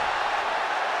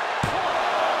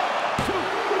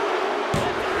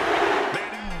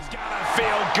 It's gotta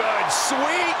feel good.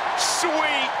 Sweet,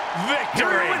 sweet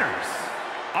victory. Your winners,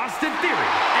 Austin Theory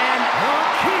and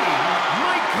King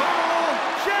Michael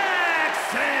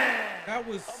Jackson. That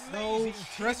was so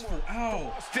stressful.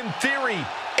 Ow. Austin Theory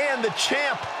and the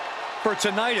champ. For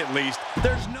tonight, at least,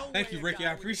 there's no Thank you, Ricky.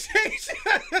 I appreciate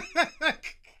you.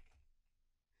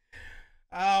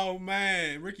 Oh,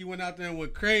 man. Ricky went out there and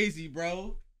went crazy,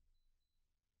 bro.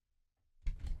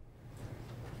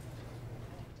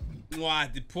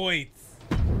 Mwah, the points.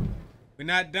 We're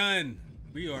not done.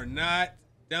 We are not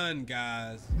done,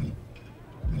 guys.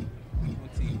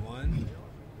 21.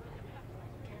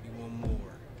 Maybe one more.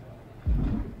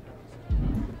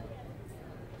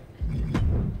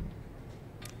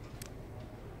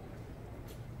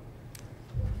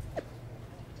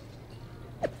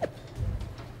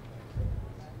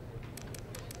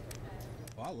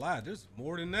 Oh, I lied. There's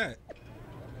more than that.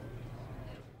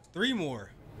 3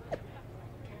 more.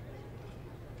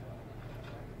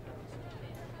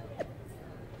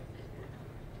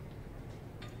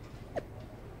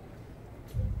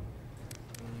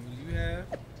 You have.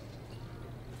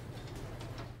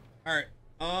 All right.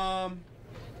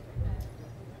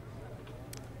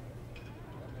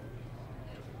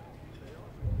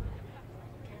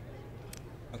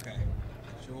 Okay.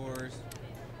 That's yours.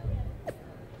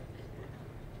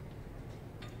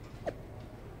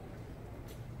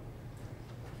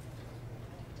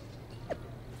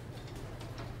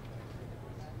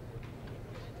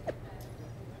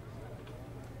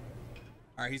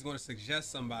 All right, he's going to suggest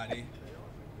somebody.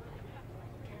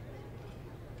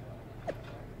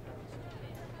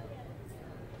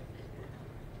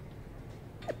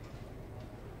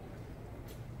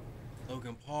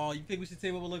 Logan Paul. You think we should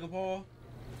team up with Logan Paul?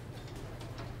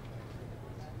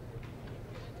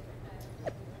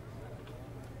 A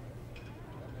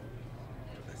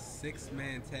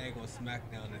 6-man tag on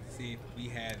SmackDown and see if we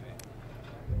have it.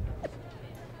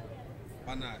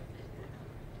 Why not?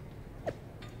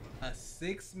 A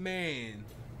 6-man.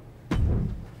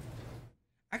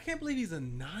 I can't believe he's a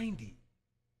 90.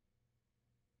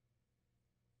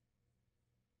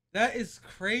 That is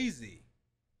crazy.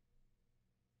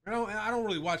 I don't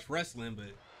really watch wrestling,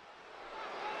 but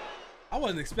I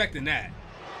wasn't expecting that.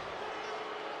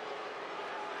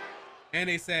 And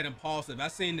they said impulsive. I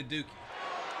seen the Dookie.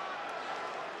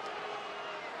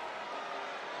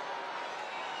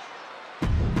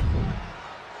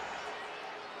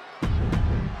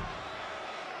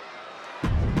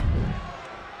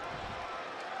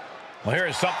 Well, here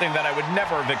is something that I would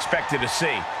never have expected to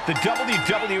see. The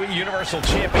WWE Universal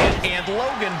Champion and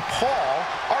Logan Paul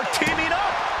are teaming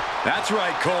up. That's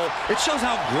right, Cole. It shows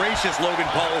how gracious Logan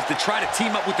Paul is to try to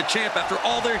team up with the champ after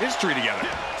all their history together.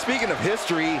 Speaking of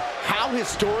history, how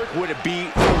historic would it be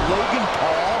for Logan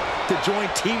Paul to join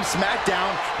Team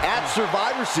SmackDown at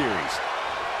Survivor Series?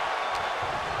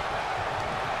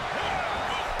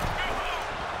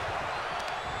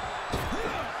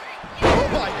 Oh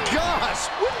my gosh,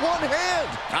 with one hand!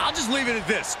 I'll just leave it at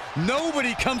this.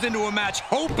 Nobody comes into a match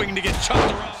hoping to get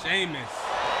chucked around. Sheamus.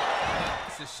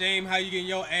 It's a shame how you get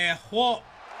your ass whooped.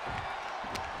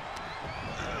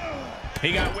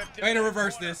 He got whipped. Way to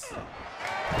reverse this. Oh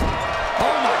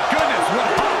my goodness, what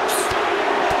hops!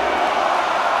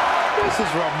 This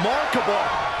is remarkable.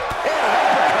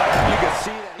 And you can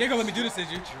see that. You ain't gonna let me do this,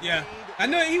 did you? Yeah. I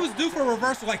know he was due for a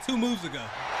reversal like 2 moves ago.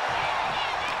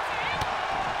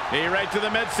 He right to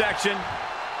the midsection.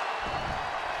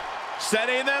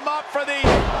 Setting them up for the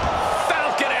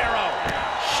Falcon Arrow.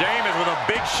 Sheamus with a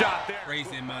big shot there.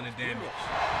 Crazy amount of damage.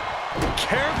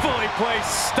 Carefully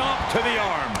placed stomp to the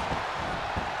arm.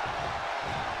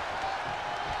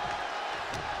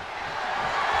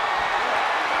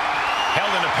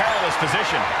 Held in a perilous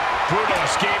position. Brutal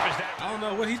escape is that. I don't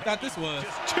don't know what he thought this was.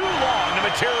 Just too long to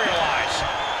materialize.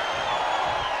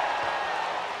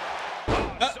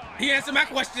 He answered my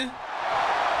question.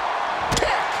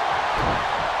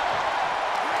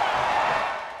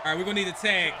 All right, we're gonna need a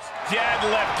tag.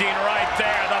 Deadlifting right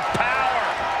there. The power.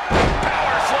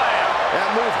 Power slam. That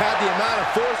move had the amount of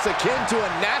force akin to a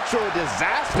natural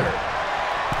disaster.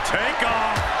 Take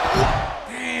off.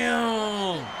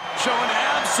 Damn. Showing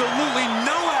absolutely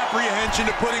no apprehension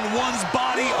to putting one's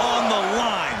body on the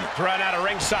line. Thrown out of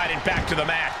ringside and back to the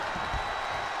mat.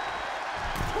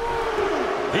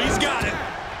 He's got it.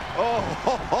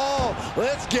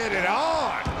 Let's get it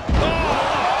on.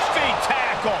 Oh, feet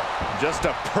tackle. Just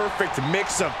a perfect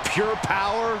mix of pure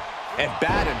power and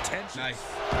bad intentions. Nice.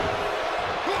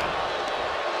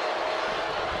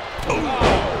 Oh,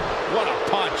 what a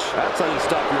punch. That's how you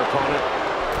stop your opponent.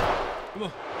 Come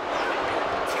on.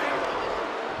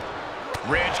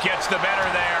 Ridge gets the better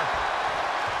there.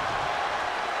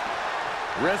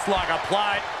 Wrist lock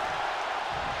applied.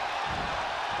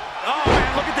 Oh,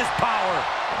 man, look at this power.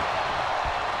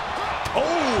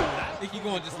 Oh. Think you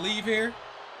gonna just leave here?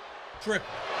 Trip.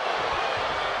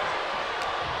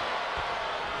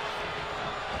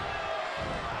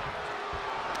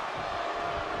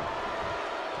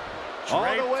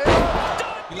 All the way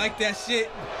up. You like that shit?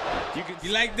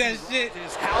 You like that shit?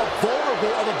 How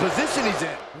vulnerable of a position he's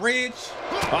in. Ridge.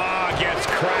 Ah, gets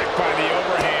cracked by the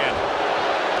overhand.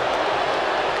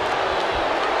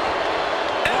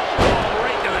 Elbow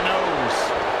right to the nose.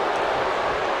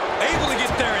 Able to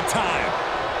get there in time.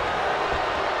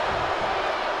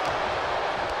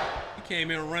 He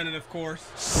came in running, of course.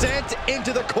 Sent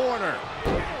into the corner.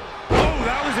 Oh,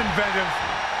 that was inventive.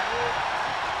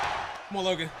 Come on,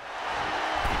 Logan.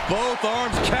 Both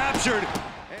arms captured.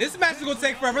 This match is gonna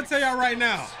take forever. I'll tell y'all right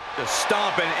now. Just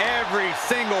stomping every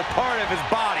single part of his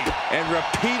body. And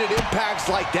repeated impacts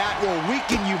like that will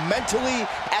weaken you mentally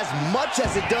as much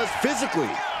as it does physically.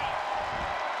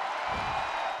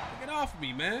 Get off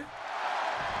me, man.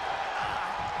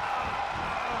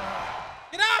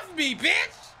 Get off me,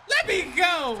 bitch! Let me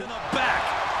go! To the back.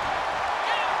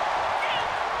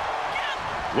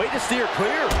 Way to steer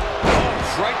clear.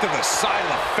 Oh, right to the side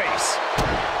of the face.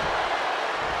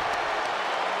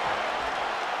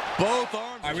 Both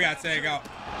arms. All right, we gotta tag out.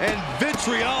 And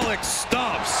vitriolic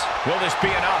stomps. Will this be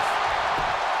enough?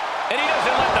 And he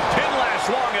doesn't let the pin last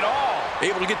long at all.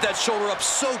 Able to get that shoulder up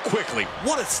so quickly.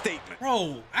 What a statement.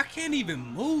 Bro, I can't even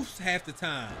move half the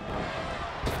time.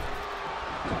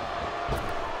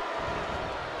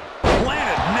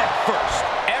 Planted neck first.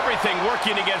 Everything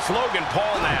working against Logan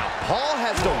Paul now. Paul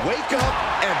has to wake up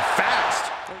and fast.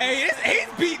 Hey, he's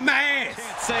beating my ass.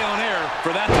 Can't say on air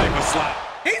for that type of slap.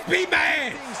 He's beating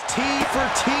my ass. T for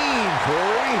team,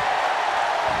 Corey.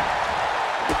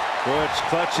 Butch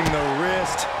clutching the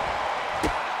wrist.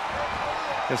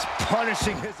 Just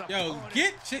punishing his Yo,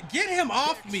 opponent. get him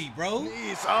off me, bro.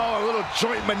 Jeez. Oh, a little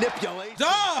joint manipulation.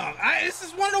 Dog, this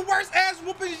is one of the worst ass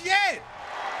whoopings yet.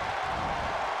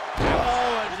 Oh,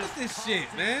 and Look just at this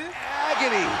shit, man.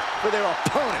 agony for their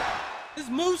opponent. This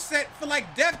moveset for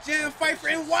like Def Jam fight for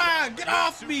NY. Get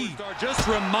off me. Superstar just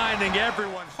reminding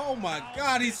everyone Oh my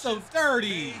God, he's so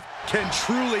dirty. can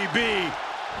truly be.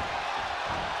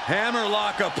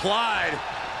 Hammerlock applied.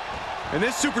 And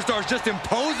this superstar is just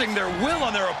imposing their will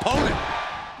on their opponent.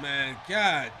 Man,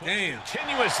 God damn.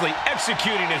 Continuously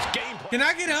executing his game plan. Can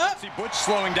I get up? See Butch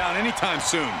slowing down anytime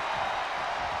soon.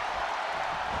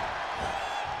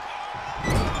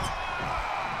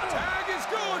 Tag is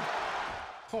good.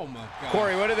 Oh my God.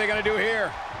 Corey, what are they going to do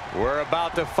here? We're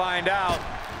about to find out.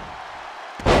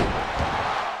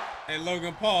 Hey,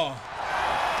 Logan Paul.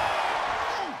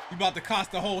 You about to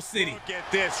cost the whole city. Look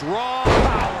at this raw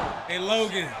power. Hey,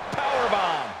 Logan.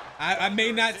 Powerbomb. I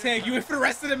may not tag you in for the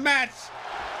rest of the match.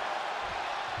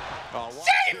 Oh,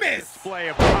 Sheamus! display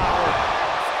of power.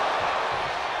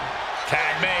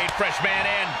 Tag made, fresh man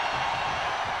in.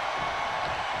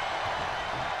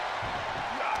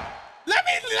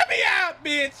 Let me out,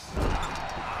 bitch.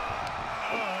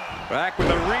 Back with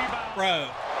a rebound. Bro,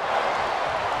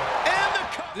 And the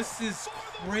cut. this is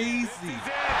crazy.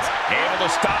 Able to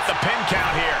stop the pin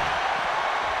count here.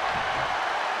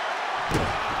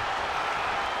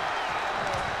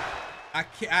 I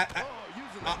can't.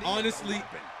 I honestly.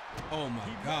 Oh my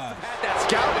God. That's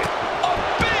scouted. A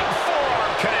big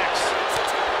forearm connects.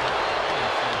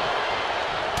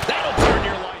 That'll turn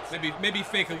your lights. Maybe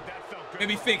Finn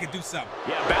could do something.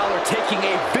 Yeah, Balor taking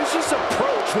a vicious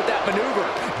approach with that maneuver,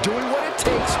 doing what it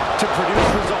takes to produce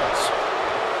results.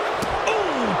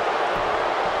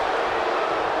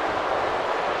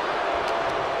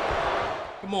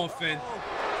 Come on, Finn.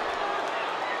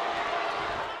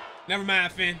 Never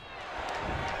mind, Finn.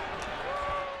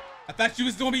 I thought you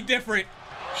was gonna be different.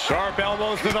 Sharp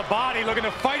elbows to the body, looking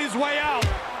to fight his way out.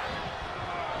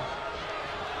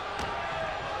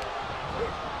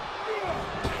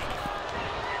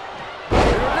 Here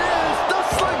it is, the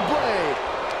sling blade.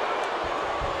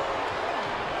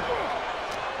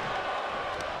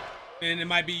 Finn, it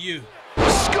might be you.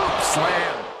 Scoop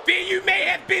slam. Finn, you may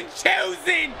have been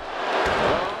chosen.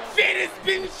 Finn has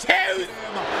been chosen.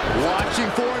 Watching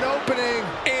for an opening.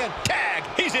 And tag.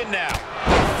 He's in now.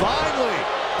 Finally.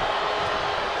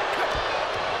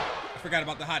 I forgot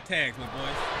about the hot tags, my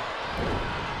boys.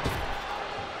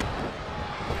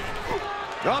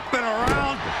 Up and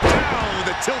around, down with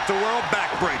a tilt-a-whirl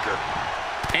backbreaker.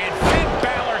 And Finn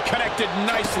Balor connected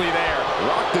nicely there.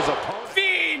 Rocked his opponent.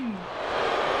 Finn!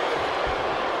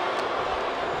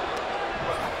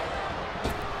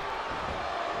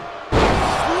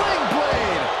 Sling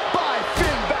blade by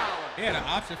Finn Balor. He had an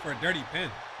option for a dirty pin.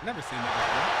 Never seen that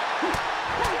before.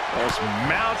 Just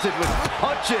mounted with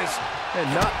punches and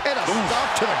a stop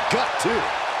to the gut too.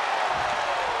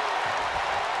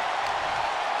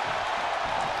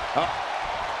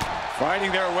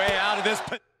 Fighting their way out of this.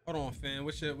 Hold on, Finn.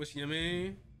 What's your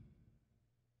mean?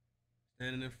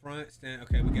 Standing in front.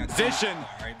 Okay, we got Position. All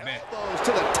right, bet. Elbows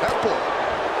to the temple.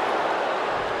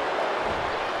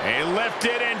 A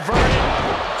lifted,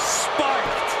 inverted,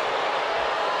 spiked.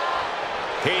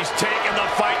 He's taking the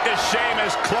fight to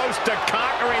Sheamus, close to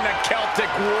conquering the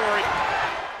Celtic Warrior.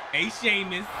 Hey,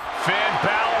 Sheamus. Finn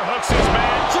Balor hooks his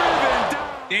man. Driven down.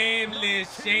 Damn, little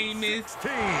Sheamus.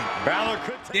 Balor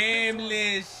could take. Damn,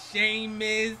 little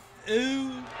Sheamus.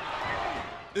 Ooh.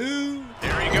 Ooh.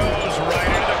 There he goes, right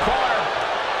into the corner.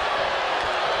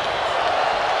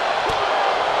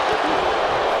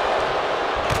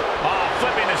 Oh,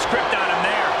 flipping the script on him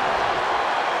there.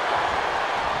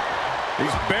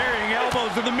 He's burying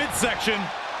elbows in the midsection.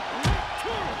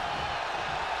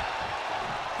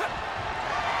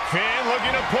 Finn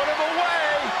looking to put him away.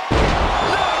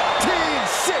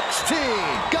 1916.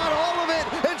 Got all of it,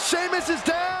 and Sheamus is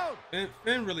down.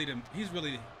 Finn really, he's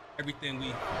really everything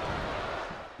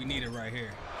we needed right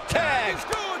here. Tag.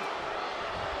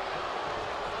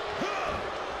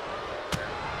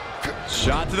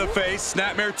 Shot to the face,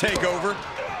 snapmare takeover.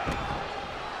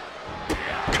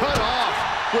 Cut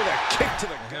off with a kick to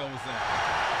the What the hell was that?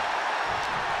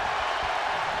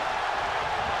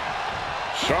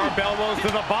 Sharp elbows to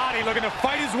the body, looking to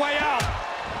fight his way out.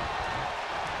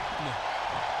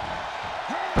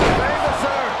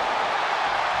 Famouser.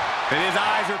 And his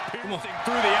eyes are piercing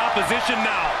through the opposition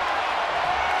now.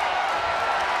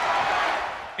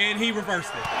 And he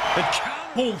reversed it.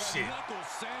 Bullshit.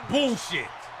 Bullshit.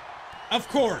 Of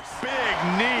course. Big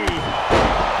knee.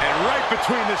 And right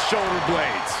between the shoulder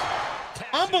blades.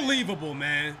 Unbelievable,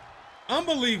 man.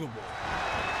 Unbelievable.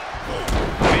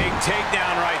 Big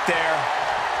takedown right there.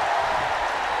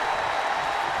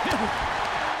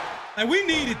 Like, we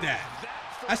needed that.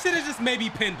 I should have just maybe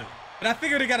pinned him. But I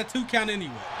figured it got a 2 count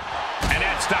anyway. And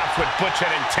that stops what Butch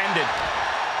had intended.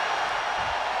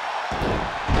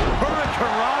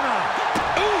 Hurricanrana.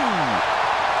 Ooh.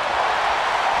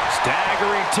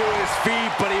 Staggering to his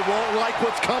feet, but he won't like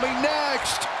what's coming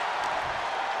next.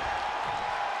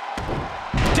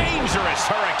 Dangerous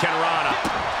Hurricanrana.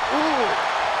 Ooh.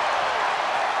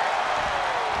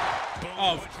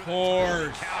 Of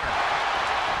course.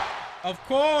 Of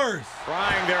course.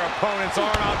 Prying their opponent's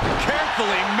arm out.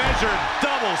 Carefully measured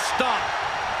double stop.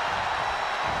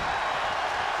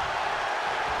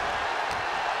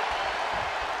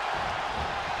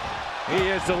 He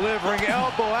is delivering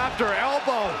elbow after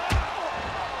elbow.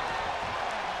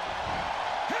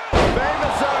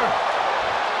 Famouser.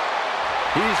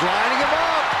 He's lining him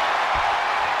up.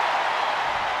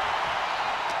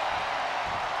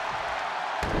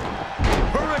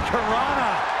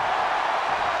 Hurricanrana.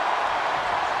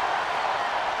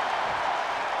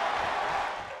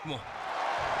 Come on.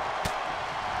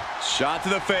 Shot to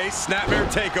the face, snapmare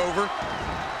takeover.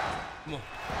 Come on.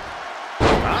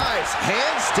 Nice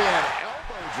handstand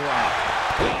elbow drop.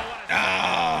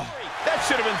 That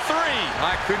should have been 3.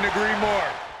 I couldn't agree more.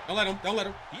 Don't let him. Don't let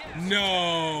him.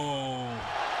 No.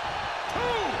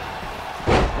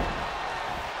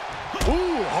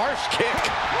 Ooh, harsh kick.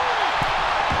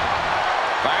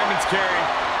 Fireman's carry.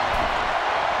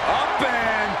 Up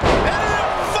and a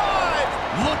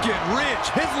 5. Look at Rich.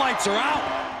 His lights are out.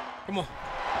 Come on.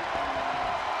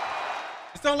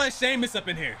 Just don't let Sheamus up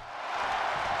in here.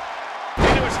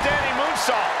 Into a standing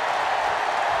moonsault.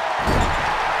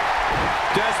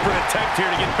 Desperate attempt here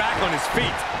to get back on his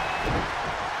feet.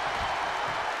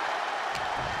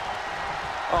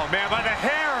 Oh, man, by the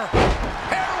hair.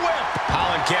 Hair whip.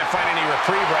 Holland can't find any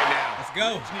reprieve right now. Let's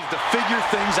go. He needs to figure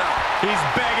things out. He's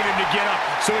begging him to get up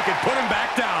so he can put him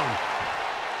back down.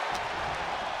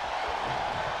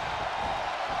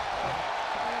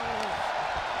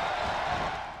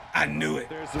 I knew it.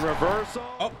 There's the reversal.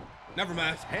 Oh, never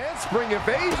mind. Handspring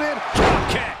evasion. Drop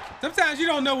kick. Sometimes you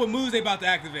don't know what moves they about to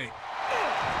activate.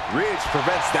 Ridge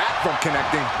prevents that from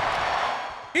connecting.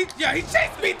 He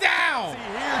chased me down.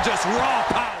 See here, just raw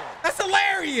power. That's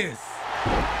hilarious.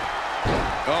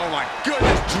 Oh my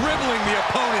goodness, dribbling the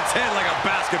opponent's head like a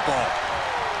basketball.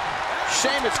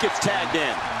 Sheamus gets tagged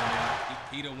in.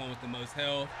 He the one with the most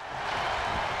health.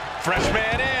 Fresh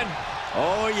man in.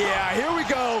 Oh yeah, here we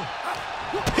go.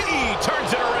 He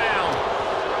turns it around.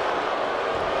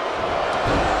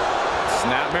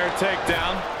 Snapmare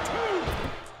takedown.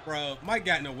 Bro, Mike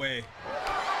got in the way.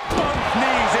 Both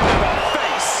knees into the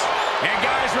face. And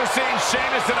guys, we're seeing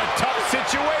Sheamus in a tough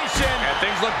situation. And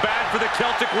things look bad for the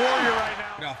Celtic Warrior right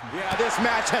now. Get off me. Yeah, this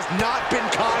match has not been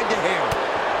kind to him.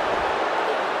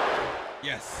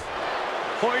 Yes.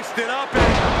 Hoisted up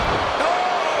and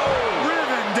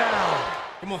driven down.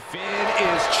 Come on. Finn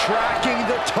is tracking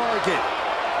the target.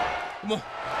 Come on.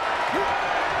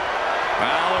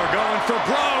 Balor going for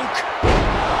broke.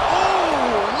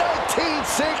 Oh,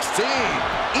 1916.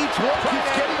 Each one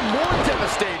keeps getting more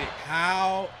devastating.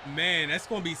 How, man, that's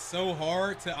going to be so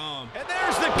hard to, And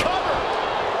there's the cover.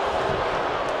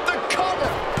 The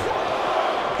cover.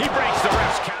 He breaks the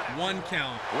ref's count. 1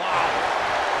 count. Wow.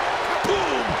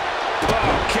 Boom.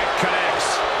 Oh, kick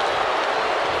connects.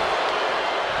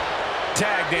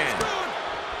 Tagged in.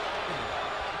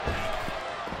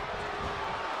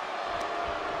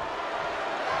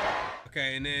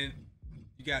 Okay, and then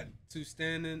you got 2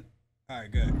 standing. All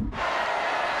right, good.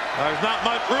 There's not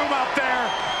much room out there.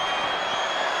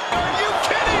 Are you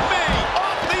kidding me?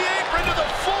 Off the apron to the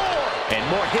floor. And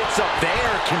more hits up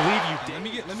there can leave you dead.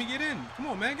 Let me get in. Come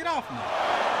on, man, get off me.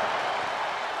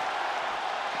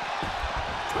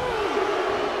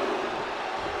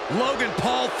 Logan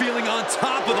Paul feeling on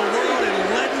top of the world and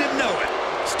letting him know it.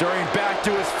 Stirring back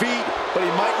to his feet, but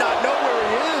he might not know where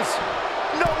he is.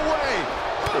 No way.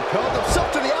 Propelled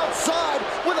himself to the outside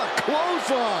with a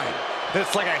clothesline.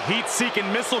 It's like a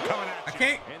heat-seeking missile coming at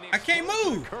you. I can't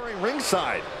move. Occurring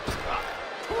ringside.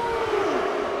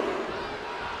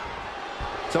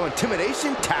 Some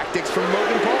intimidation tactics from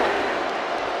Logan Paul.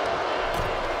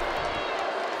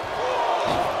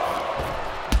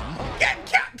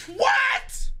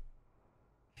 What?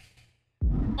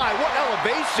 What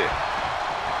elevation.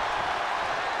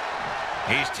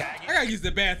 He's tagging. I gotta use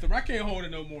the bathroom. I can't hold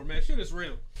it no more, man. Shit is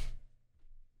real.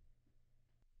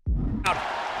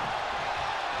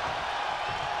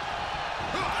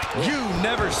 You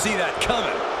never see that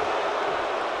coming.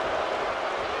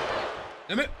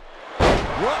 Damn it.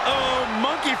 Uh-oh,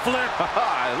 monkey flip.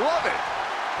 I love it.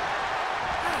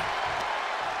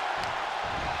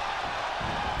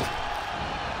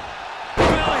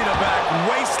 Belly to back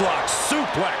waistlock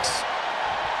suplex.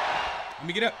 Let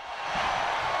me get up.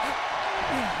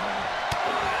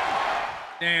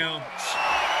 Down.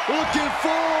 Looking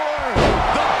for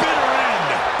The bitter end.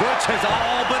 Butch has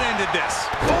all but ended this.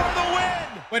 For the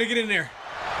win. Way to get in there.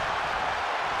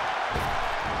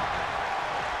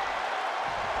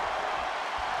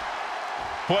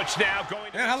 Butch now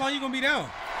going. Man, how long you gonna be down?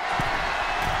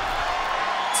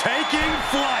 Taking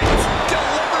flight.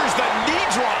 Delivers the knee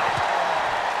drop.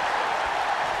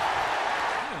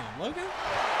 Damn, Logan.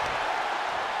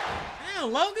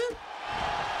 Damn, Logan.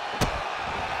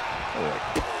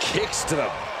 kicks to the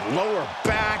lower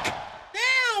back.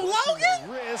 Damn, Logan.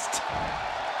 Wrist.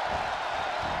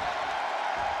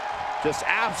 Just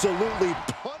absolutely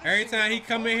punishing. Every time he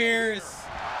come in here, it's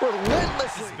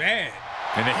relentlessly bad.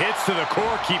 And the hits to the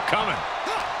core keep coming.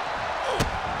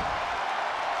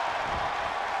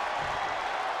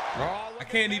 I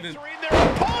can't even.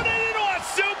 Their opponent into a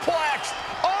suplex.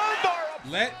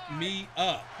 Armbar. Let me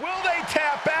up. Will they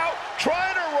tap out?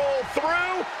 Trying to roll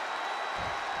through.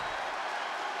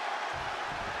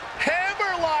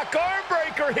 Hammerlock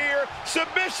armbreaker here.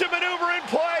 Submission maneuver in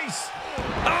place.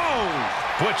 Oh!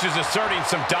 Butch is asserting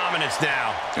some dominance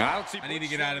now. I need to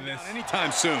get out of this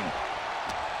anytime soon.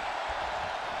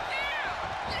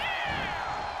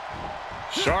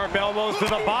 Sharp elbows to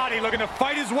the body, looking to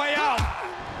fight his way out.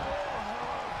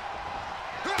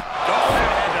 Oh, that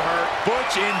had to hurt.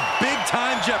 Butch in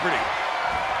big-time jeopardy.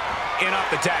 In off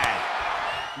the tag.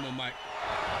 Come on, Mike.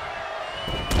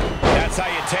 That's how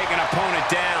you take an opponent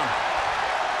down.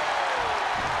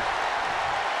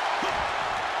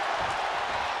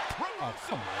 Oh,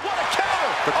 come on. What a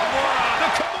counter! The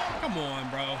Kimura. Come on,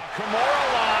 bro. Kimura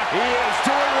lock. He is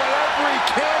doing whatever he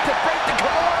can to break the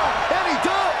Kimura, and he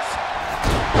does.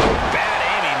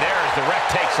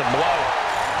 awesome blow.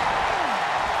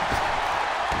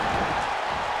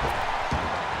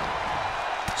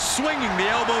 Swinging the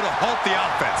elbow to halt the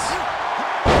offense.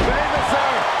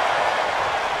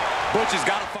 Butch has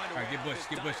got to find a way. All right,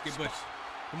 get Bush.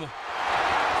 Come on.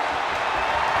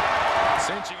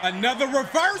 Another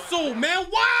reversal, man.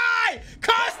 Why?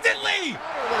 Constantly. With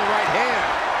the right hand.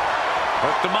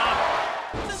 Hooked him up.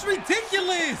 This is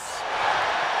ridiculous.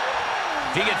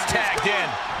 He gets tagged in.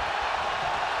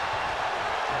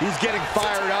 He's getting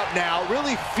fired up now,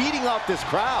 really feeding off this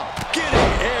crowd. Getting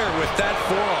air with that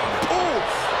forearm. Oof.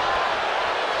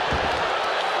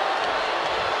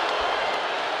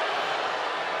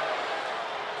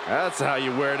 That's how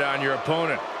you wear down your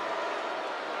opponent.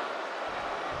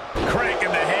 Crank in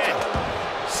the head.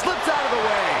 Slips out of the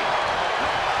way.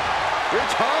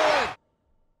 Rich Holland.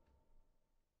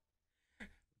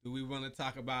 Do we want to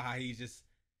talk about how he's just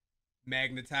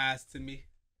magnetized to me?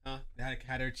 Huh?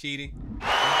 How they're cheating?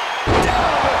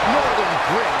 Down with Northern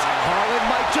Grit. Holland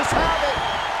might just have it.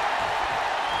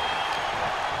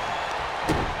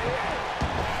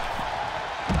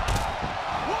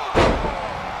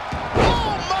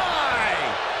 Oh my!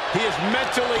 He is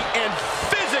mentally and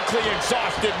physically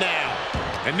exhausted now.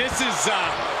 And this is,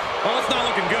 well, it's not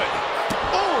looking good.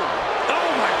 Oh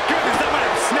my goodness, that might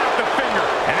have snapped a finger.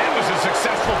 And that was a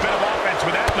successful bit of offense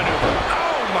with that maneuver.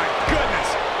 Oh my goodness.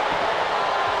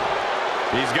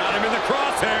 He's got him in the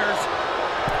crosshairs.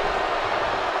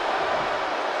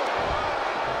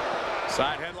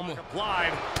 Side headlock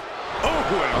applied. Oh,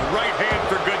 and a right hand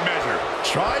for good measure.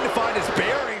 Trying to find his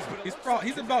bearings. But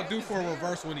He's about due for a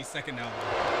reversal when he's second out.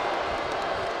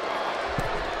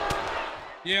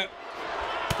 Yep.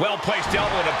 Well-placed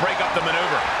elbow to break up the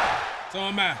maneuver. So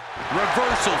am I.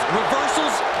 Reversals,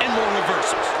 and more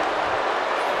reversals.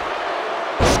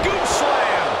 Scoop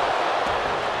slam.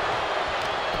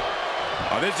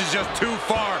 Oh, this is just too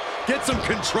far. Get some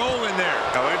control in there.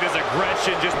 Oh, look at this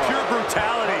aggression, just pure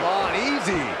brutality. come on,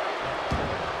 easy.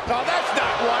 Oh, that's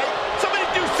not right. Somebody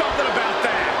do something about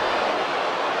that.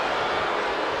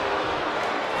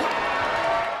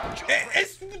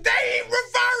 They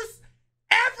reverse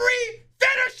every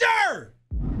finisher.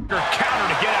 Counter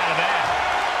to get out of that.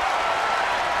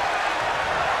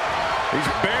 He's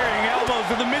burying elbows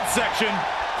in the midsection.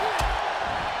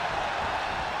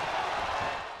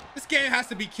 This game has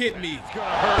to be kidding me.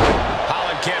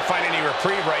 Holland can't find any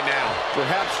reprieve right now.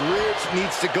 Perhaps Rich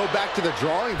needs to go back to the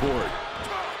drawing board.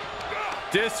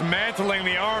 Dismantling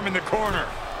the arm in the corner.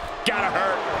 Gotta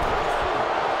hurt.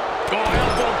 Oh,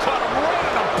 elbow caught him right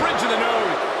on the bridge of the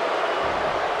nose.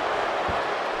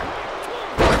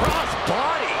 Cross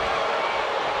body.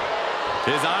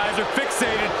 His eyes are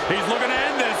fixated. He's looking to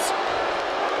end this.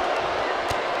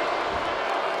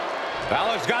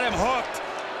 Balor's got him hooked.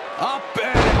 Up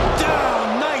and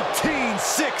down,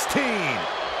 1916.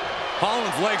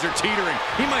 Holland's legs are teetering.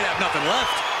 He might have nothing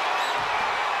left.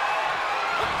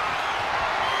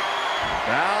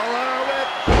 Balor with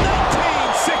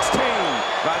 1916.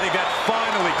 I think that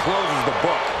finally closes the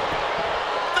book.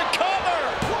 The cover.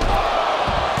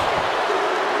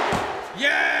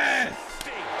 Yes!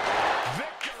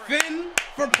 Finn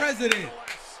for president.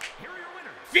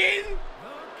 Finn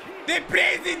the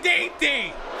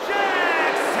presidente.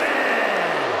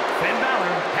 Finn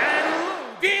Balor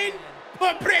and Finn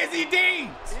for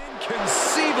president.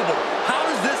 Inconceivable. How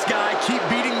does this guy keep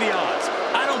beating the odds?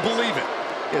 I don't believe it.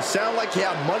 It sounded like he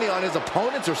had money on his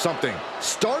opponents or something.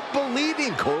 Start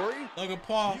believing, Corey. Logan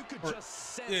Paul.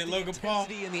 Logan Paul.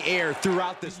 In the air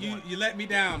throughout this one. You let me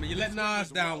down. You let Nas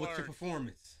down with your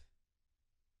performance.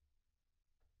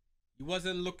 You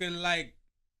wasn't looking like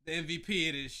the MVP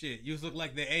of this shit. You was looking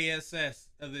like the ASS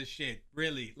of this shit.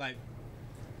 Really, like.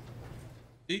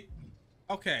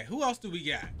 Okay, who else do we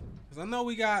got? Because I know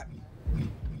we got.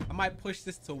 I might push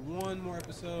this to one more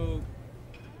episode.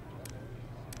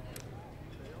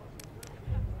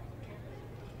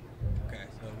 Okay,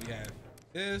 so we have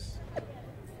this.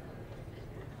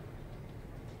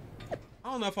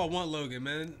 I don't know if I want Logan,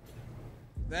 man.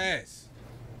 That's.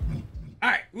 All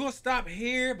right, we're gonna stop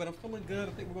here, but I'm feeling good.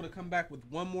 I think we're gonna come back with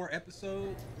one more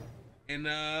episode. And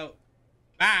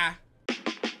bye.